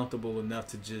people comfortable enough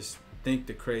to just think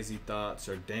the crazy thoughts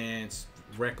or dance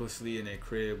recklessly in their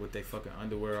crib with their fucking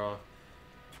underwear off.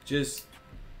 Just,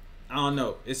 I don't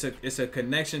know. It's a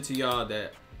connection to y'all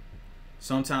that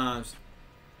sometimes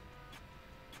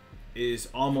is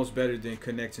almost better than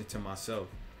connecting to myself,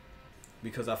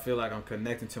 because I feel like I'm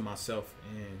connecting to myself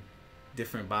in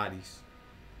different bodies.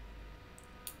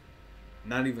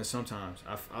 Not even sometimes.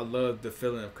 I love the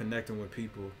feeling of connecting with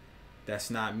people that's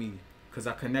not me, because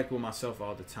I connect with myself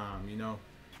all the time, you know.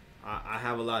 I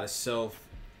have a lot of self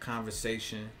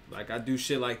conversation. Like I do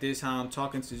shit like this, how I'm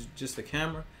talking to just the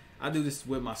camera. I do this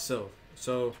with myself.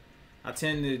 So I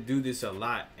tend to do this a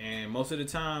lot, and most of the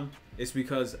time it's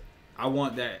because I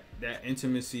want that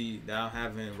intimacy that I'm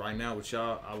having right now with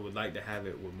y'all. I would like to have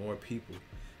it with more people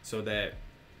so that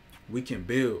we can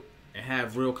build and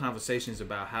have real conversations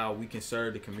about how we can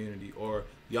serve the community, or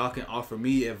y'all can offer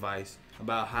me advice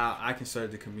about how I can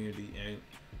serve the community,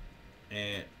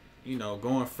 and you know,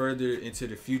 going further into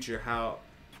the future, how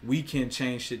we can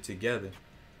change shit together.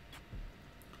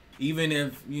 Even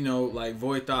if, you know, like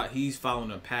Void thought he's following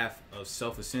a path of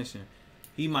self-ascension,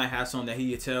 he might have something that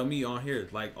he could tell me on here.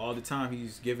 Like all the time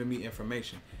he's giving me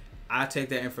information. I take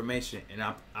that information and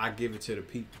I give it to the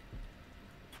people.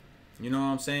 You know what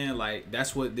I'm saying? Like,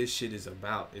 that's what this shit is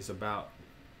about. It's about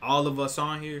all of us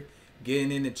on here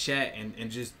getting in the chat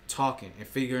and just talking and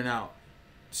figuring out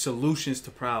solutions to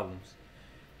problems.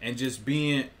 And just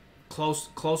being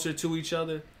closer to each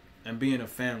other and being a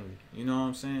family. You know what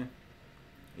I'm saying?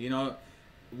 You know,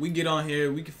 we get on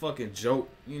here, we can fucking joke,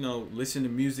 you know, listen to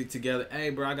music together.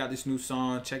 Hey, bro, I got this new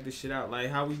song. Check this shit out.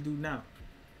 Like how we do now.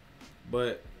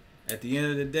 But at the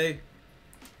end of the day,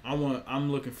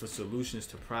 I'm looking for solutions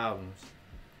to problems.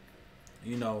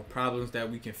 You know, problems that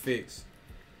we can fix.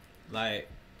 Like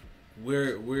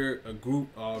we're a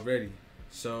group already.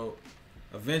 So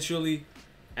eventually,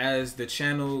 as the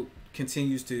channel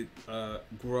continues to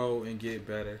grow and get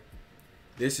better,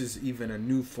 this is even a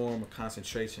new form of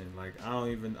concentration. Like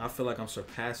I feel like I'm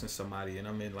surpassing somebody and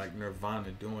I'm in like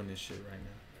nirvana doing this shit right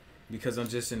now. Because I'm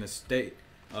just in a state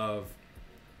of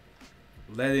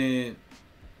letting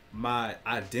my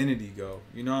identity go.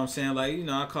 You know what I'm saying? Like, you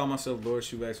know, I call myself Lord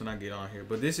ShuX when I get on here.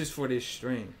 But this is for this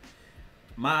stream.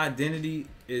 My identity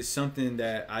is something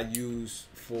that I use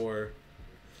for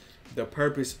the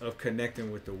purpose of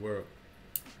connecting with the world.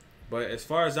 But as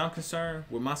far as I'm concerned,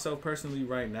 with myself personally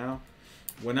right now,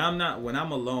 when I'm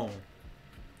alone,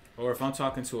 or if I'm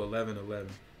talking to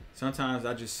 1111, sometimes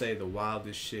I just say the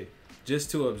wildest shit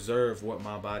just to observe what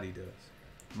my body does,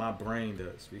 my brain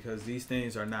does, because these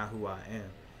things are not who I am.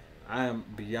 I am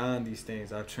beyond these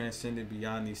things. I've transcended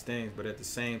beyond these things, but at the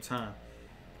same time,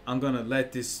 I'm gonna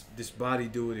let this body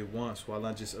do what it wants while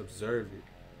I just observe it.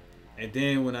 And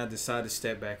then when I decide to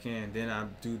step back in, then I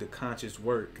do the conscious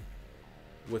work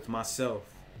with myself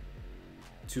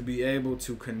to be able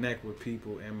to connect with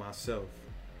people and myself.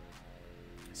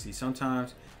 See,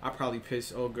 sometimes I probably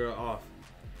piss old girl off,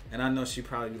 and I know she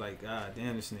probably be like, God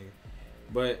damn this nigga.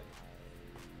 But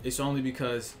it's only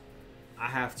because I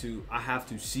have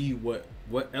to see what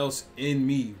else in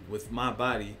me with my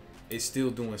body is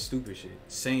still doing stupid shit,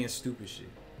 saying stupid shit.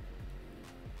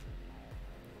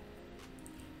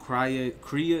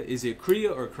 Kriya, is it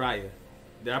Kriya or Kriya?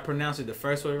 Did I pronounce it the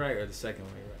first way right or the second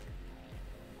way right?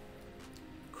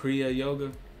 Kriya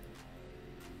yoga?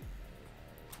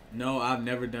 No, I've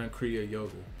never done Kriya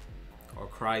yoga. Or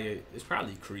Kriya. It's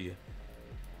probably Kriya.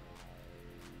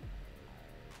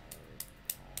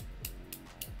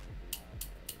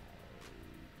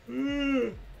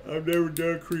 I've never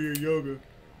done Kriya yoga.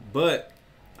 But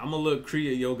I'm gonna look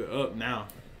Kriya yoga up now.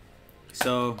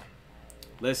 So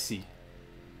let's see.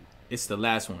 It's the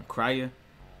last one. Kriya.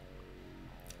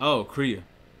 Oh, Kriya.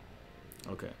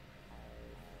 Okay.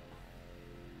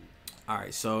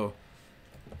 Alright, so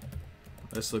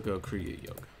let's look up Kriya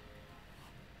yoga.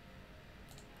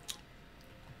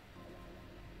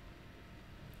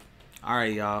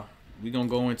 Alright, y'all. We're gonna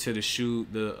go into the Shu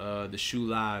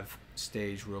Live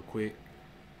stage real quick.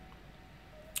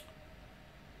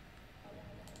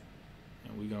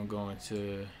 And we're gonna go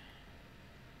into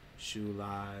Shu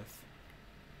Live.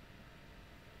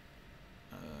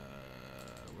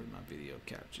 Where's my video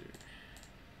capture?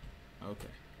 Okay.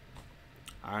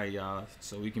 Alright, y'all.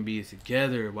 So we can be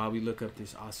together while we look up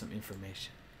this awesome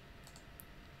information.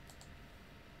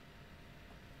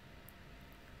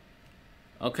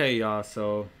 Okay, y'all.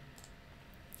 So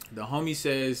the homie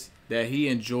says that he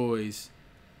enjoys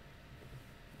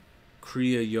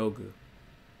Kriya yoga.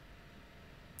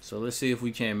 So let's see if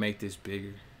we can't make this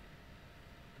bigger.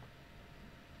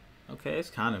 Okay,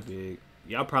 it's kind of big.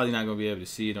 Y'all probably not gonna be able to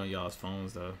see it on y'all's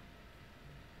phones though.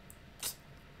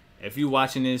 If you're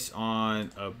watching this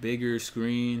on a bigger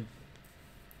screen,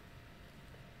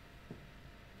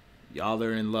 y'all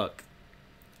are in luck.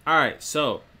 Alright,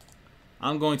 so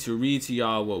I'm going to read to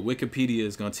y'all what Wikipedia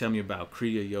is going to tell me about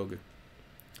Kriya yoga.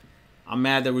 I'm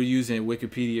mad that we're using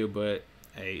Wikipedia, but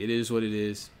hey, it is what it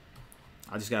is.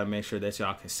 I just got to make sure that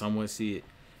y'all can somewhat see it.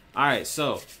 Alright,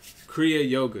 so Kriya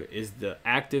yoga is the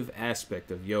active aspect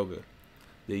of yoga.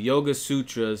 The Yoga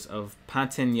Sutras of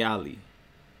Patanjali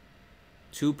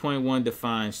 2.1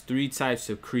 defines 3 types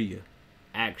of Kriya.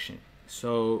 Action.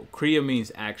 So Kriya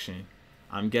means action.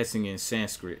 I'm guessing in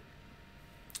Sanskrit.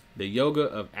 The yoga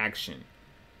of action.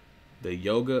 The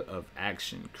yoga of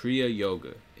action. Kriya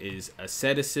yoga is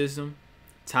asceticism,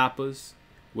 tapas,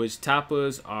 which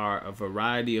tapas are a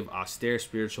variety of austere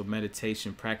spiritual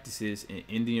meditation practices in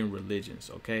Indian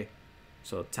religions. Okay,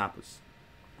 so tapas.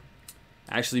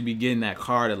 I actually be getting that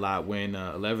card a lot when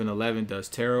 1111 does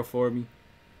tarot for me.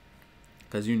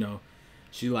 Because, you know,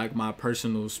 she like my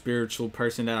personal spiritual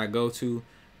person that I go to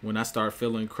when I start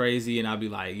feeling crazy. And I'll be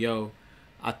like, yo,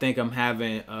 I think I'm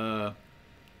having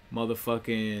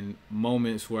motherfucking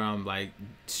moments where I'm like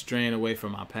straying away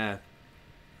from my path.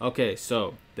 Okay,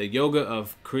 so the yoga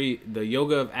of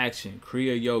action,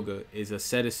 Kriya Yoga, is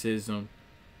asceticism,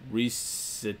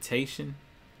 recitation,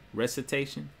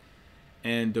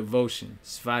 and devotion,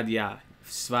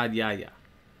 svadhyaya.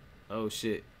 Oh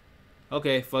shit.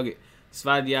 Okay, fuck it.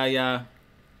 Svadhyaya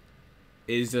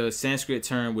is a Sanskrit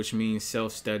term which means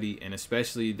self-study, and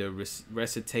especially the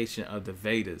recitation of the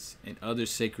Vedas and other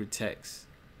sacred texts.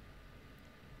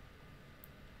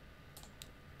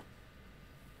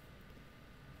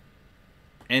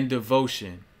 And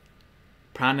devotion,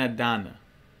 pranadhana,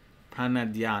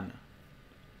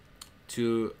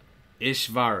 to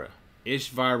Ishvara,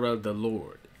 the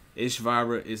Lord.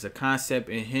 Ishvara is a concept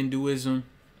in Hinduism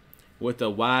with a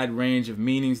wide range of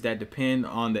meanings that depend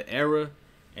on the era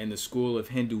and the school of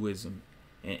Hinduism.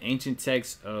 In ancient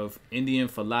texts of Indian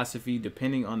philosophy,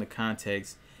 depending on the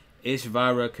context,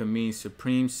 Ishvara can mean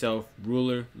supreme self,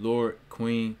 ruler, lord,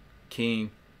 queen,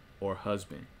 king, or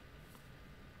husband.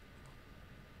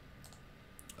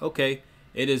 Okay,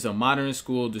 it is a modern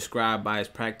school described by its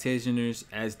practitioners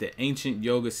as the ancient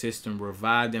yoga system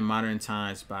revived in modern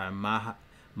times by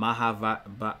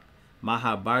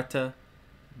Mahabharata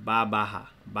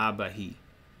Babahi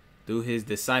through his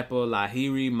disciple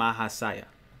Lahiri Mahasaya,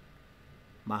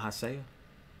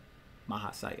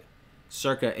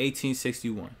 circa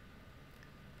 1861.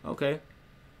 Okay,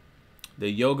 the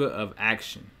yoga of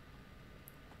action.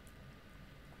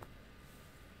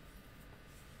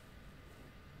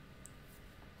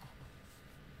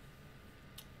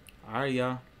 Alright,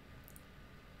 y'all.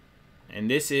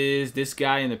 And this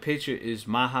guy in the picture is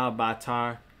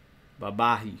Mahabharata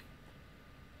Babahi.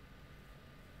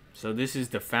 So this is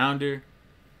the founder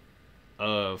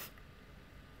of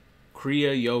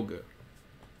Kriya Yoga.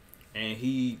 And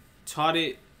he taught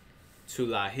it to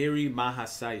Lahiri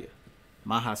Mahasaya.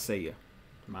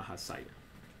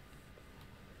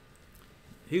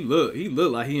 He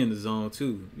look like he in the zone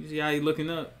too. You see how he looking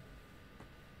up?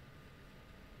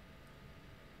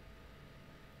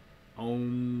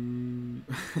 Om.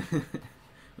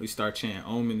 We start chanting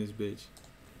Om in this bitch.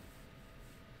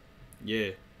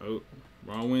 Yeah. Oh,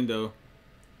 wrong window.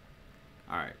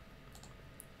 Alright.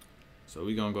 So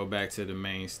we gonna go back to the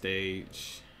main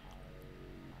stage.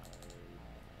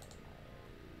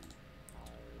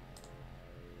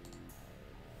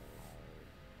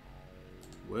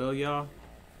 Well, y'all,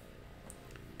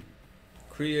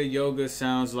 Kriya Yoga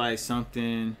sounds like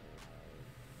something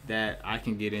that I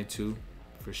can get into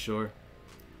for sure.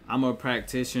 I'm a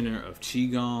practitioner of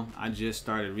Qigong. I just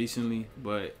started recently,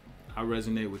 but I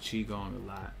resonate with Qigong a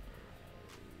lot.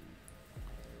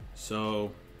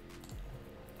 So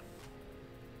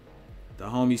the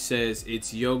homie says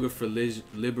it's yoga for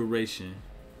liberation,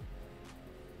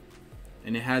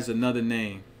 and it has another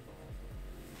name.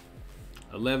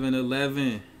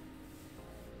 1111.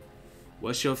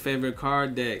 What's your favorite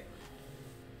card deck?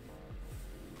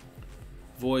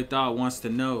 Void Thought wants to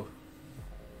know.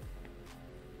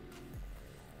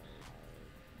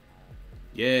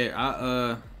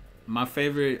 Yeah, my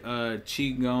favorite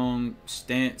Qigong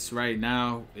stance right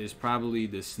now is probably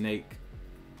the snake.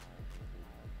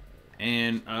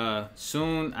 And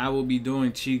soon I will be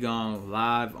doing Qigong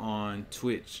live on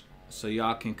Twitch, so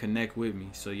y'all can connect with me,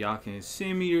 so y'all can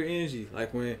send me your energy.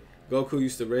 Like when Goku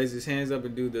used to raise his hands up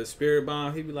and do the spirit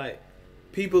bomb, he'd be like,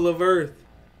 "People of Earth,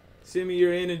 send me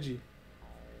your energy."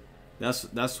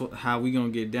 That's how we gonna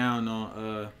get down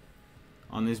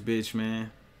on this bitch,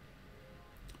 man.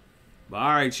 But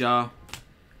all right, y'all,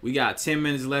 we got 10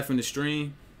 minutes left in the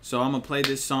stream, so I'm gonna play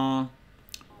this song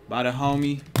by the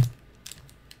homie.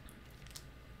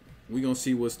 We gonna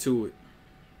see what's to it.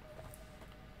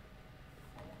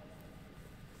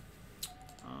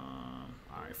 All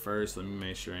right, first let me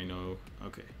make sure ain't no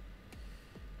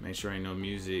make sure ain't no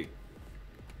music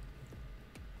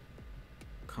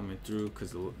coming through,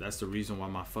 because that's the reason why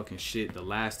my fucking shit the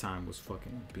last time was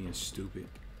fucking being stupid.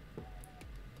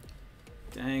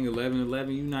 Dang,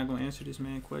 1111, you not gonna answer this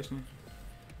man question?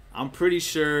 I'm pretty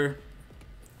sure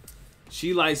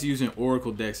she likes using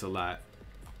Oracle decks a lot.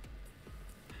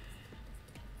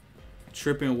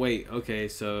 Tripping weight. Okay,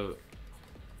 so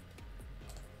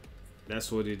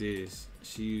that's what it is.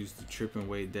 She used the tripping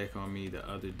weight deck on me the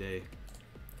other day.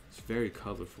 It's very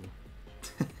colorful.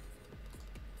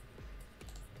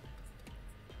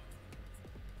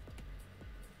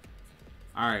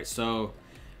 Alright, so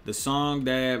The song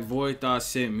that Void Thought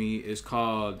sent me is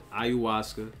called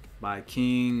Ayahuasca by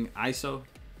King ISO.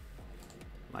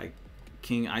 Like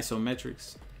King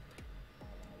Isometrics.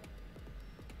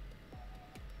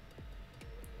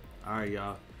 Alright,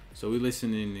 y'all. So we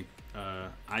listening to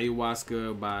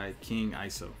Ayahuasca by King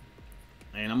ISO.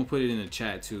 And I'm gonna put it in the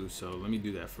chat too, so let me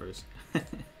do that first.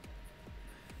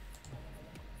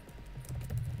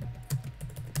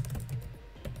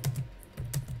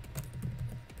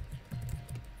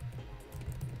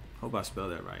 Hope I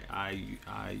spelled that right.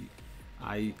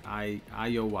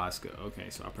 Ayahuasca. Okay,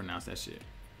 so I pronounced that shit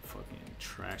fucking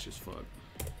trash as fuck.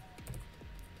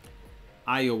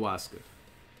 Ayahuasca.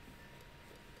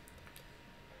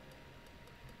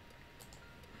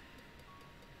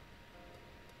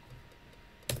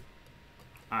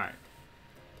 Alright.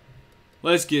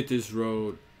 Let's get this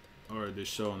road, or this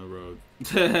show on the road.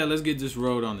 Let's get this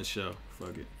road on the show.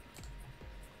 Fuck it.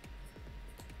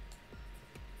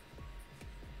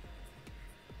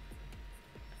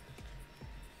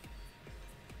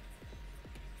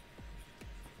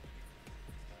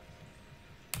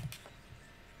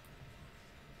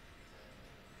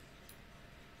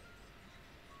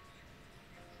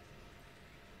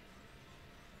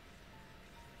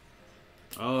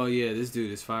 Oh yeah, this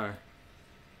dude is fire.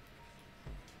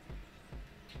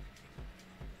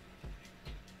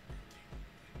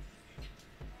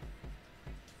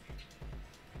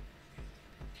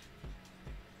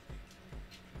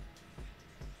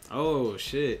 Oh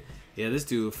shit. Yeah, this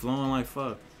dude flowing like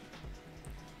fuck.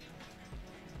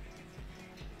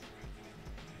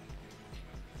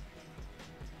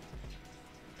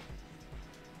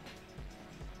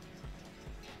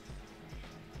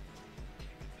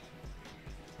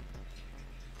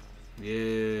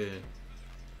 Yeah.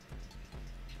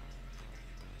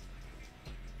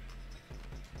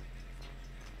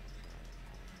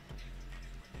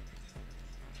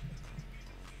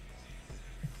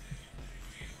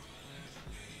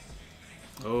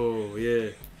 Oh, yeah.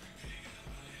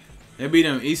 It be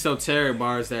them esoteric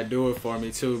bars that do it for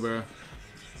me too, bro.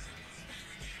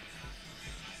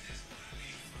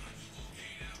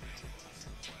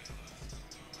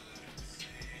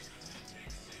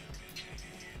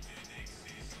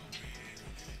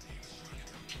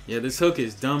 Yeah, this hook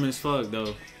is dumb as fuck,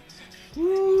 though.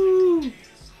 Woo!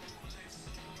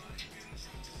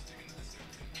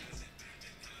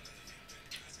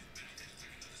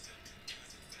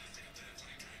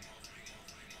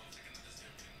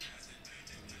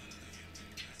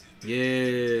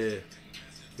 Yeah.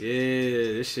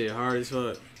 Yeah, this shit hard as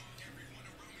fuck.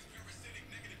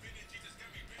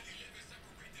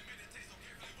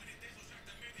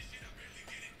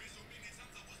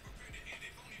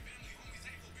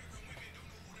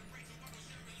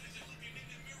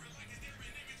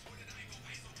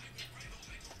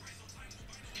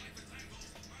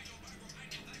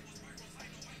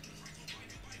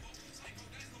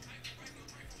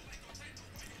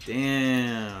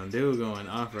 Damn, dude going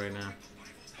off right now.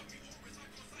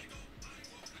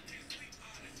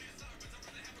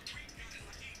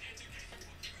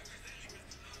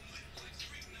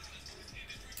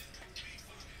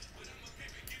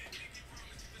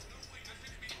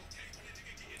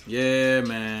 Yeah,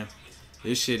 man.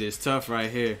 This shit is tough right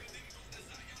here.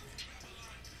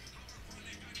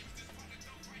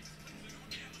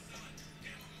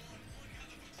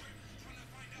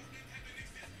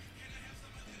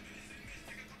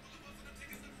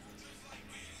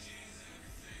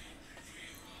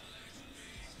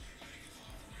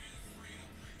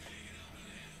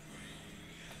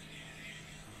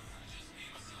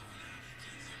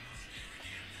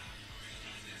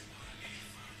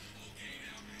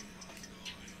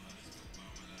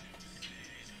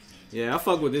 Yeah, I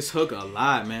fuck with this hook a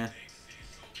lot, man.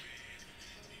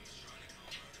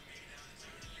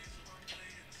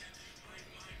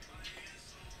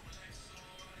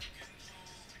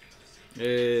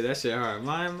 Yeah, that shit hard.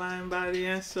 Mind, body,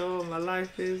 and soul. My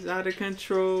life is out of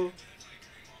control.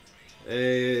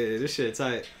 Hey, this shit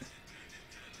tight.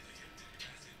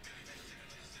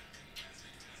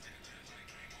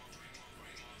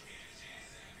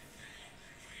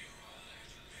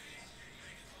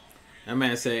 That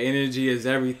man said, energy is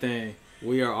everything.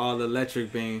 We are all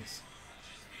electric beings.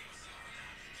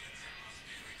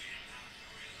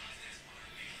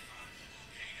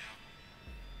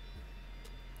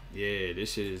 Yeah,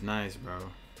 this shit is nice, bro.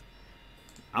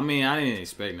 I mean, I didn't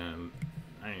expect nothing.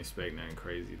 I didn't expect nothing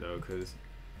crazy, though, because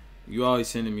you always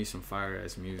sending me some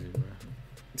fire-ass music,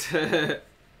 bro.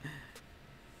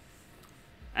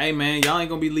 Hey, man, y'all ain't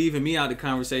gonna be leaving me out the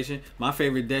conversation. My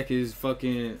favorite deck is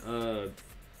fucking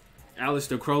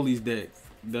Aleister Crowley's deck.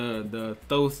 The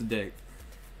Thoth deck.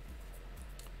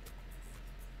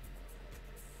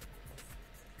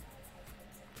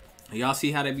 Y'all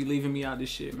see how they be leaving me out this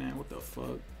shit, man? What the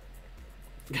fuck?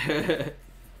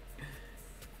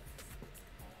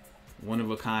 One of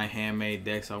a kind handmade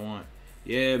decks I want.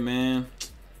 Yeah, man.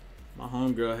 My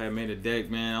homegirl had made a deck,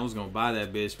 man. I was gonna buy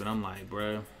that bitch, but I'm like,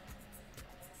 bro,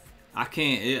 I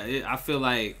can't. I feel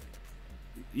like,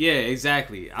 yeah,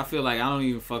 exactly. I feel like I don't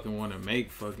even fucking want to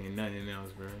make fucking nothing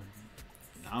else, bro.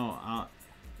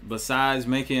 Besides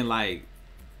making like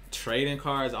trading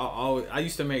cards, I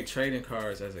used to make trading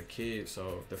cards as a kid.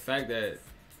 So the fact that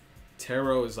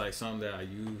tarot is like something that I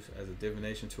use as a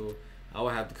divination tool, I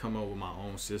would have to come up with my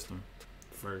own system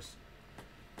first.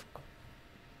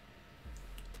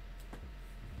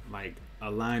 Like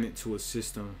align it to a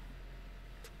system.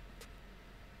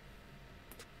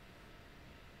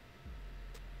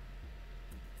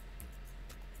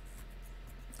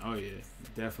 Oh yeah,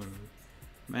 definitely.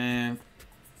 Man,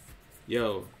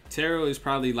 yo, tarot is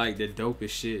probably like the dopest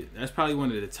shit. That's probably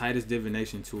one of the tightest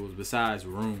divination tools besides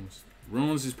runes.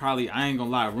 Runes is probably, I ain't gonna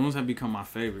lie, runes have become my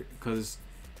favorite because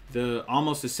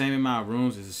almost the same amount of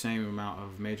runes is the same amount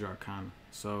of major arcana.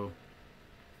 So,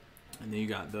 and then you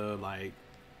got the like,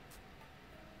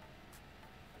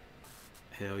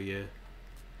 hell yeah.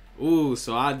 Ooh,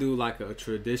 so I do like a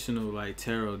traditional like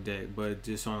tarot deck, but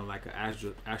just on like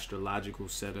an astrological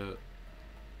setup.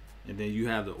 And then you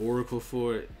have the oracle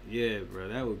for it. Yeah, bro,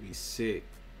 that would be sick.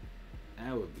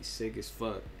 That would be sick as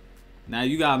fuck. Now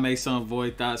you gotta make some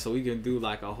void thought so we can do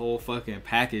like a whole fucking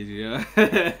package,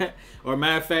 yeah. Or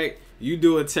matter of fact, you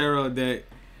do a tarot deck,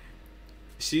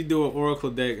 she do an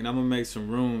oracle deck, and I'm gonna make some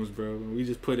rooms, bro. We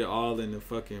just put it all in the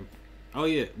fucking. Oh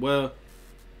yeah, well,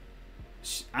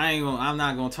 I'm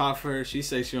not gonna talk for her. She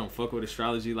say she don't fuck with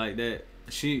astrology like that.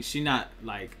 She not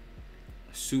like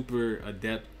super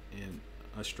adept in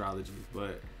astrology,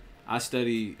 but I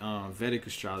studied Vedic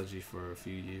astrology for a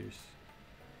few years.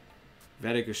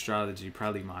 Vedic astrology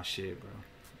probably my shit, bro.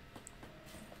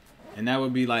 And that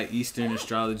would be like Eastern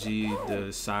astrology,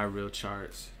 the sidereal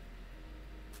charts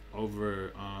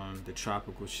over the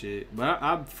tropical shit. But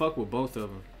I fuck with both of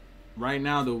them. Right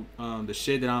now, the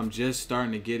shit that I'm just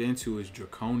starting to get into is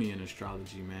draconian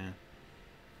astrology, man.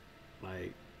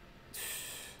 Like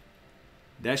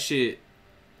that shit,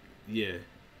 yeah.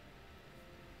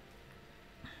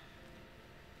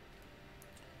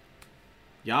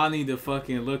 Y'all need to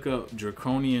fucking look up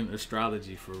draconian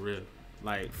astrology for real.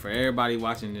 Like for everybody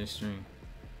watching this stream.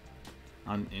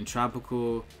 I'm in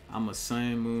tropical. I'm a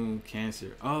sun, moon,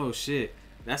 Cancer. Oh shit,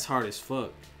 that's hard as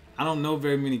fuck. I don't know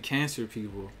very many Cancer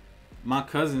people. My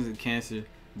cousin's a Cancer,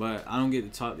 but I don't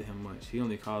get to talk to him much. He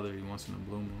only calls every once in a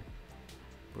blue moon.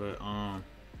 But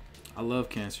I love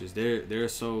Cancers. They're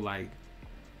so like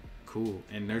cool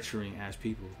and nurturing as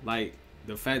people. Like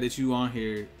the fact that you on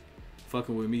here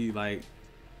fucking with me, like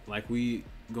we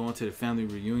going to the family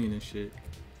reunion and shit,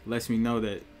 lets me know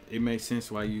that it makes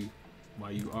sense why you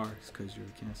are. It's because you're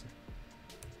a Cancer.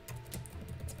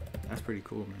 That's pretty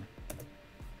cool, man.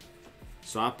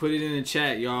 So I put it in the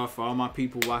chat, y'all, for all my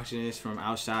people watching this from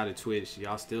outside of Twitch.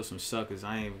 Y'all still some suckers.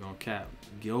 I ain't even gonna cap.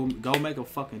 Go make a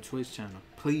fucking Twitch channel,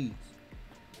 please.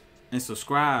 And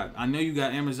subscribe. I know you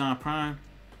got Amazon Prime.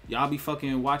 Y'all be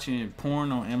fucking watching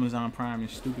porn on Amazon Prime and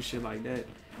stupid shit like that.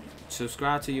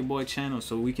 Subscribe to your boy channel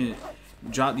so we can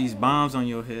drop these bombs on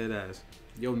your head ass.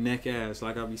 Your neck ass,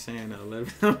 like I be saying at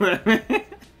 11.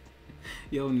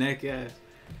 Your neck ass.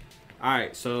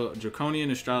 Alright, so draconian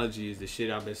astrology is the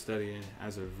shit I've been studying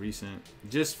as of recent.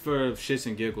 Just for shits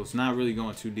and giggles, not really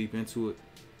going too deep into it.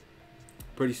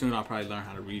 Pretty soon I'll probably learn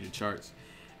how to read the charts.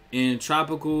 In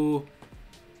tropical,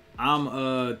 I'm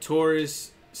a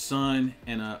Taurus sun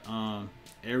and a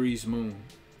Aries moon.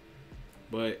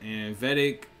 But in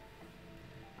Vedic,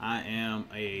 I am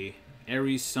a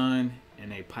Aries sun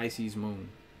and a Pisces moon.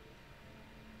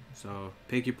 So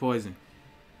pick your poison.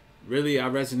 Really, I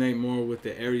resonate more with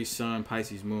the Aries sun,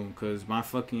 Pisces moon, because my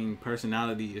fucking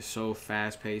personality is so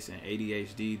fast-paced and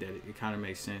ADHD that it kind of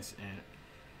makes sense. And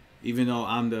even though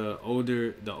I'm the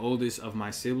oldest of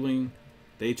my sibling,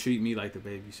 they treat me like the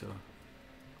baby. So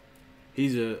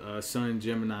he's a sun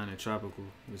Gemini and a tropical,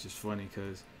 which is funny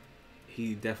because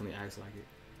he definitely acts like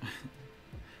it.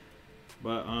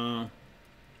 But I'm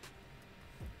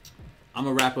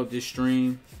gonna wrap up this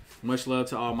stream. Much love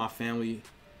to all my family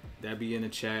that be in the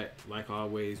chat. Like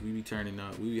always, we be turning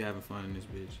up. We be having fun in this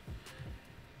bitch.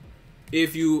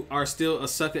 If you are still a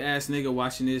sucker ass nigga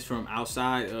watching this from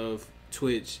outside of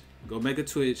Twitch, go make a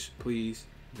Twitch, please.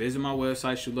 Visit my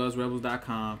website,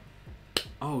 ShuLovesRebels.com.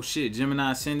 Oh shit,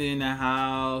 Gemini Ascendant in that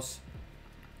house.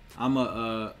 I'm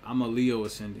a Leo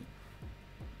Ascendant.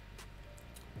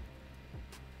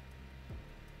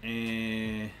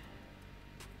 And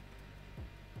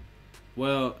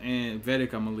Well, in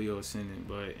Vedic I'm a Leo ascendant,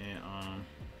 but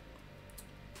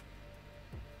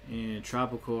in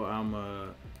tropical I'm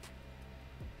a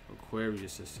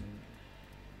Aquarius ascendant.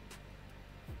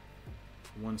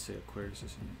 I want to say Aquarius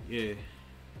ascendant. Yeah.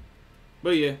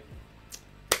 But yeah.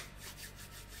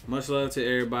 Much love to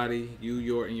everybody, you,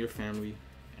 your, and your family,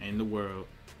 and the world.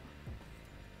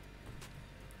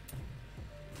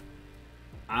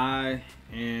 I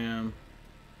am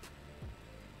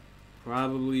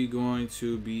probably going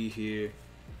to be here.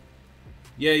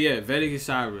 Yeah, Vedic is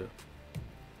Cyril.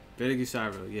 Vedic is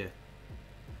Cyril, yeah.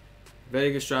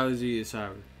 Vedic astrology is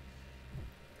Cyril.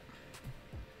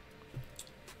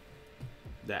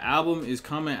 The album is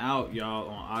coming out, y'all,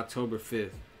 on October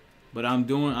 5th. But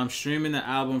I'm streaming the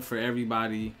album for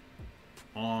everybody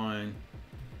on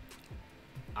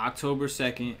October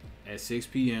 2nd at 6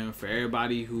 p.m. for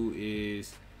everybody who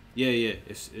is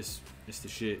it's the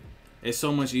shit. It's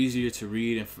so much easier to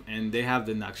read, and they have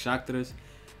the nakshatras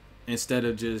instead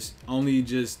of just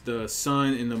the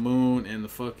sun and the moon and the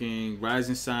fucking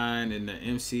rising sign and the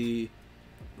MC.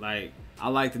 Like, I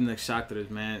like the nakshatras,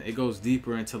 man. It goes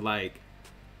deeper into like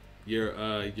your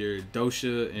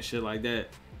dosha and shit like that.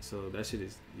 So that shit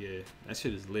is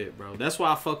lit, bro. That's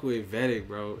why I fuck with Vedic,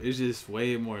 bro. It's just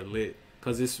way more lit,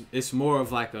 cause it's more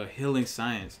of like a healing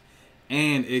science,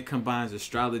 and it combines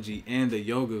astrology and the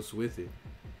yogas with it.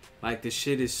 Like, the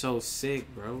shit is so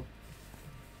sick, bro.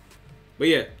 But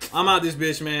yeah, I'm out this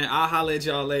bitch, man. I'll holler at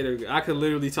y'all later. I could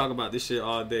literally talk about this shit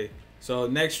all day. So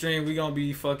next stream we gonna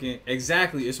be fucking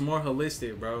exactly. It's more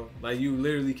holistic, bro. Like, you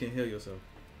literally can heal yourself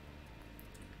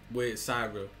with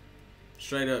Cyril.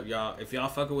 Straight up, y'all. If y'all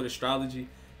fucking with astrology,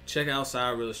 check out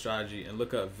Cyril Astrology and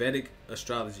look up Vedic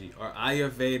Astrology or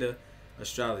Ayurveda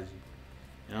Astrology.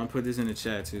 And I'm gonna put this in the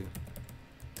chat too.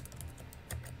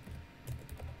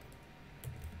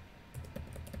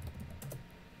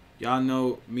 Y'all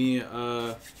know me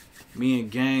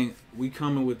and gang, we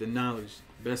coming with the knowledge.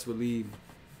 Best believe me.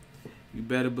 You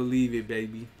better believe it,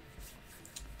 baby.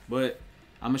 But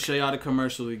I'm gonna show y'all the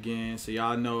commercial again so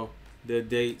y'all know the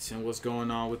dates and what's going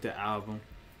on with the album.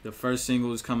 The first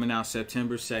single is coming out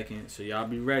September 2nd, so y'all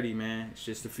be ready, man. It's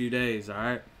just a few days,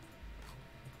 alright?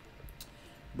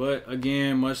 But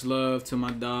again, much love to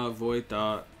my dog Void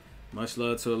Thought. Much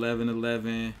love to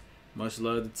 1111. Much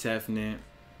love to Tefnit.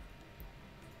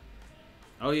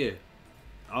 Oh yeah,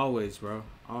 always, bro.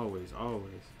 Always.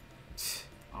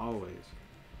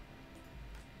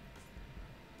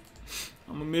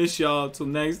 I'ma miss y'all till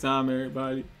next time,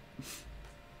 everybody.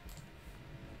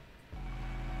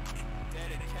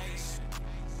 Dedication.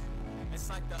 It's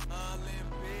like the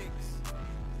Olympics.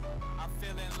 I'm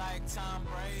feeling like Tom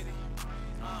Brady.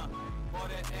 For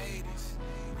the 80s,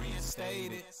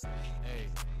 reinstated. Hey,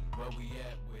 where we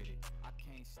at with it? I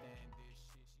can't stand this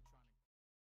shit.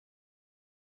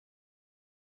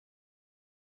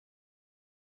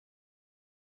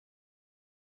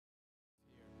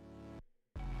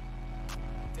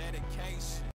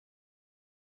 Dedication.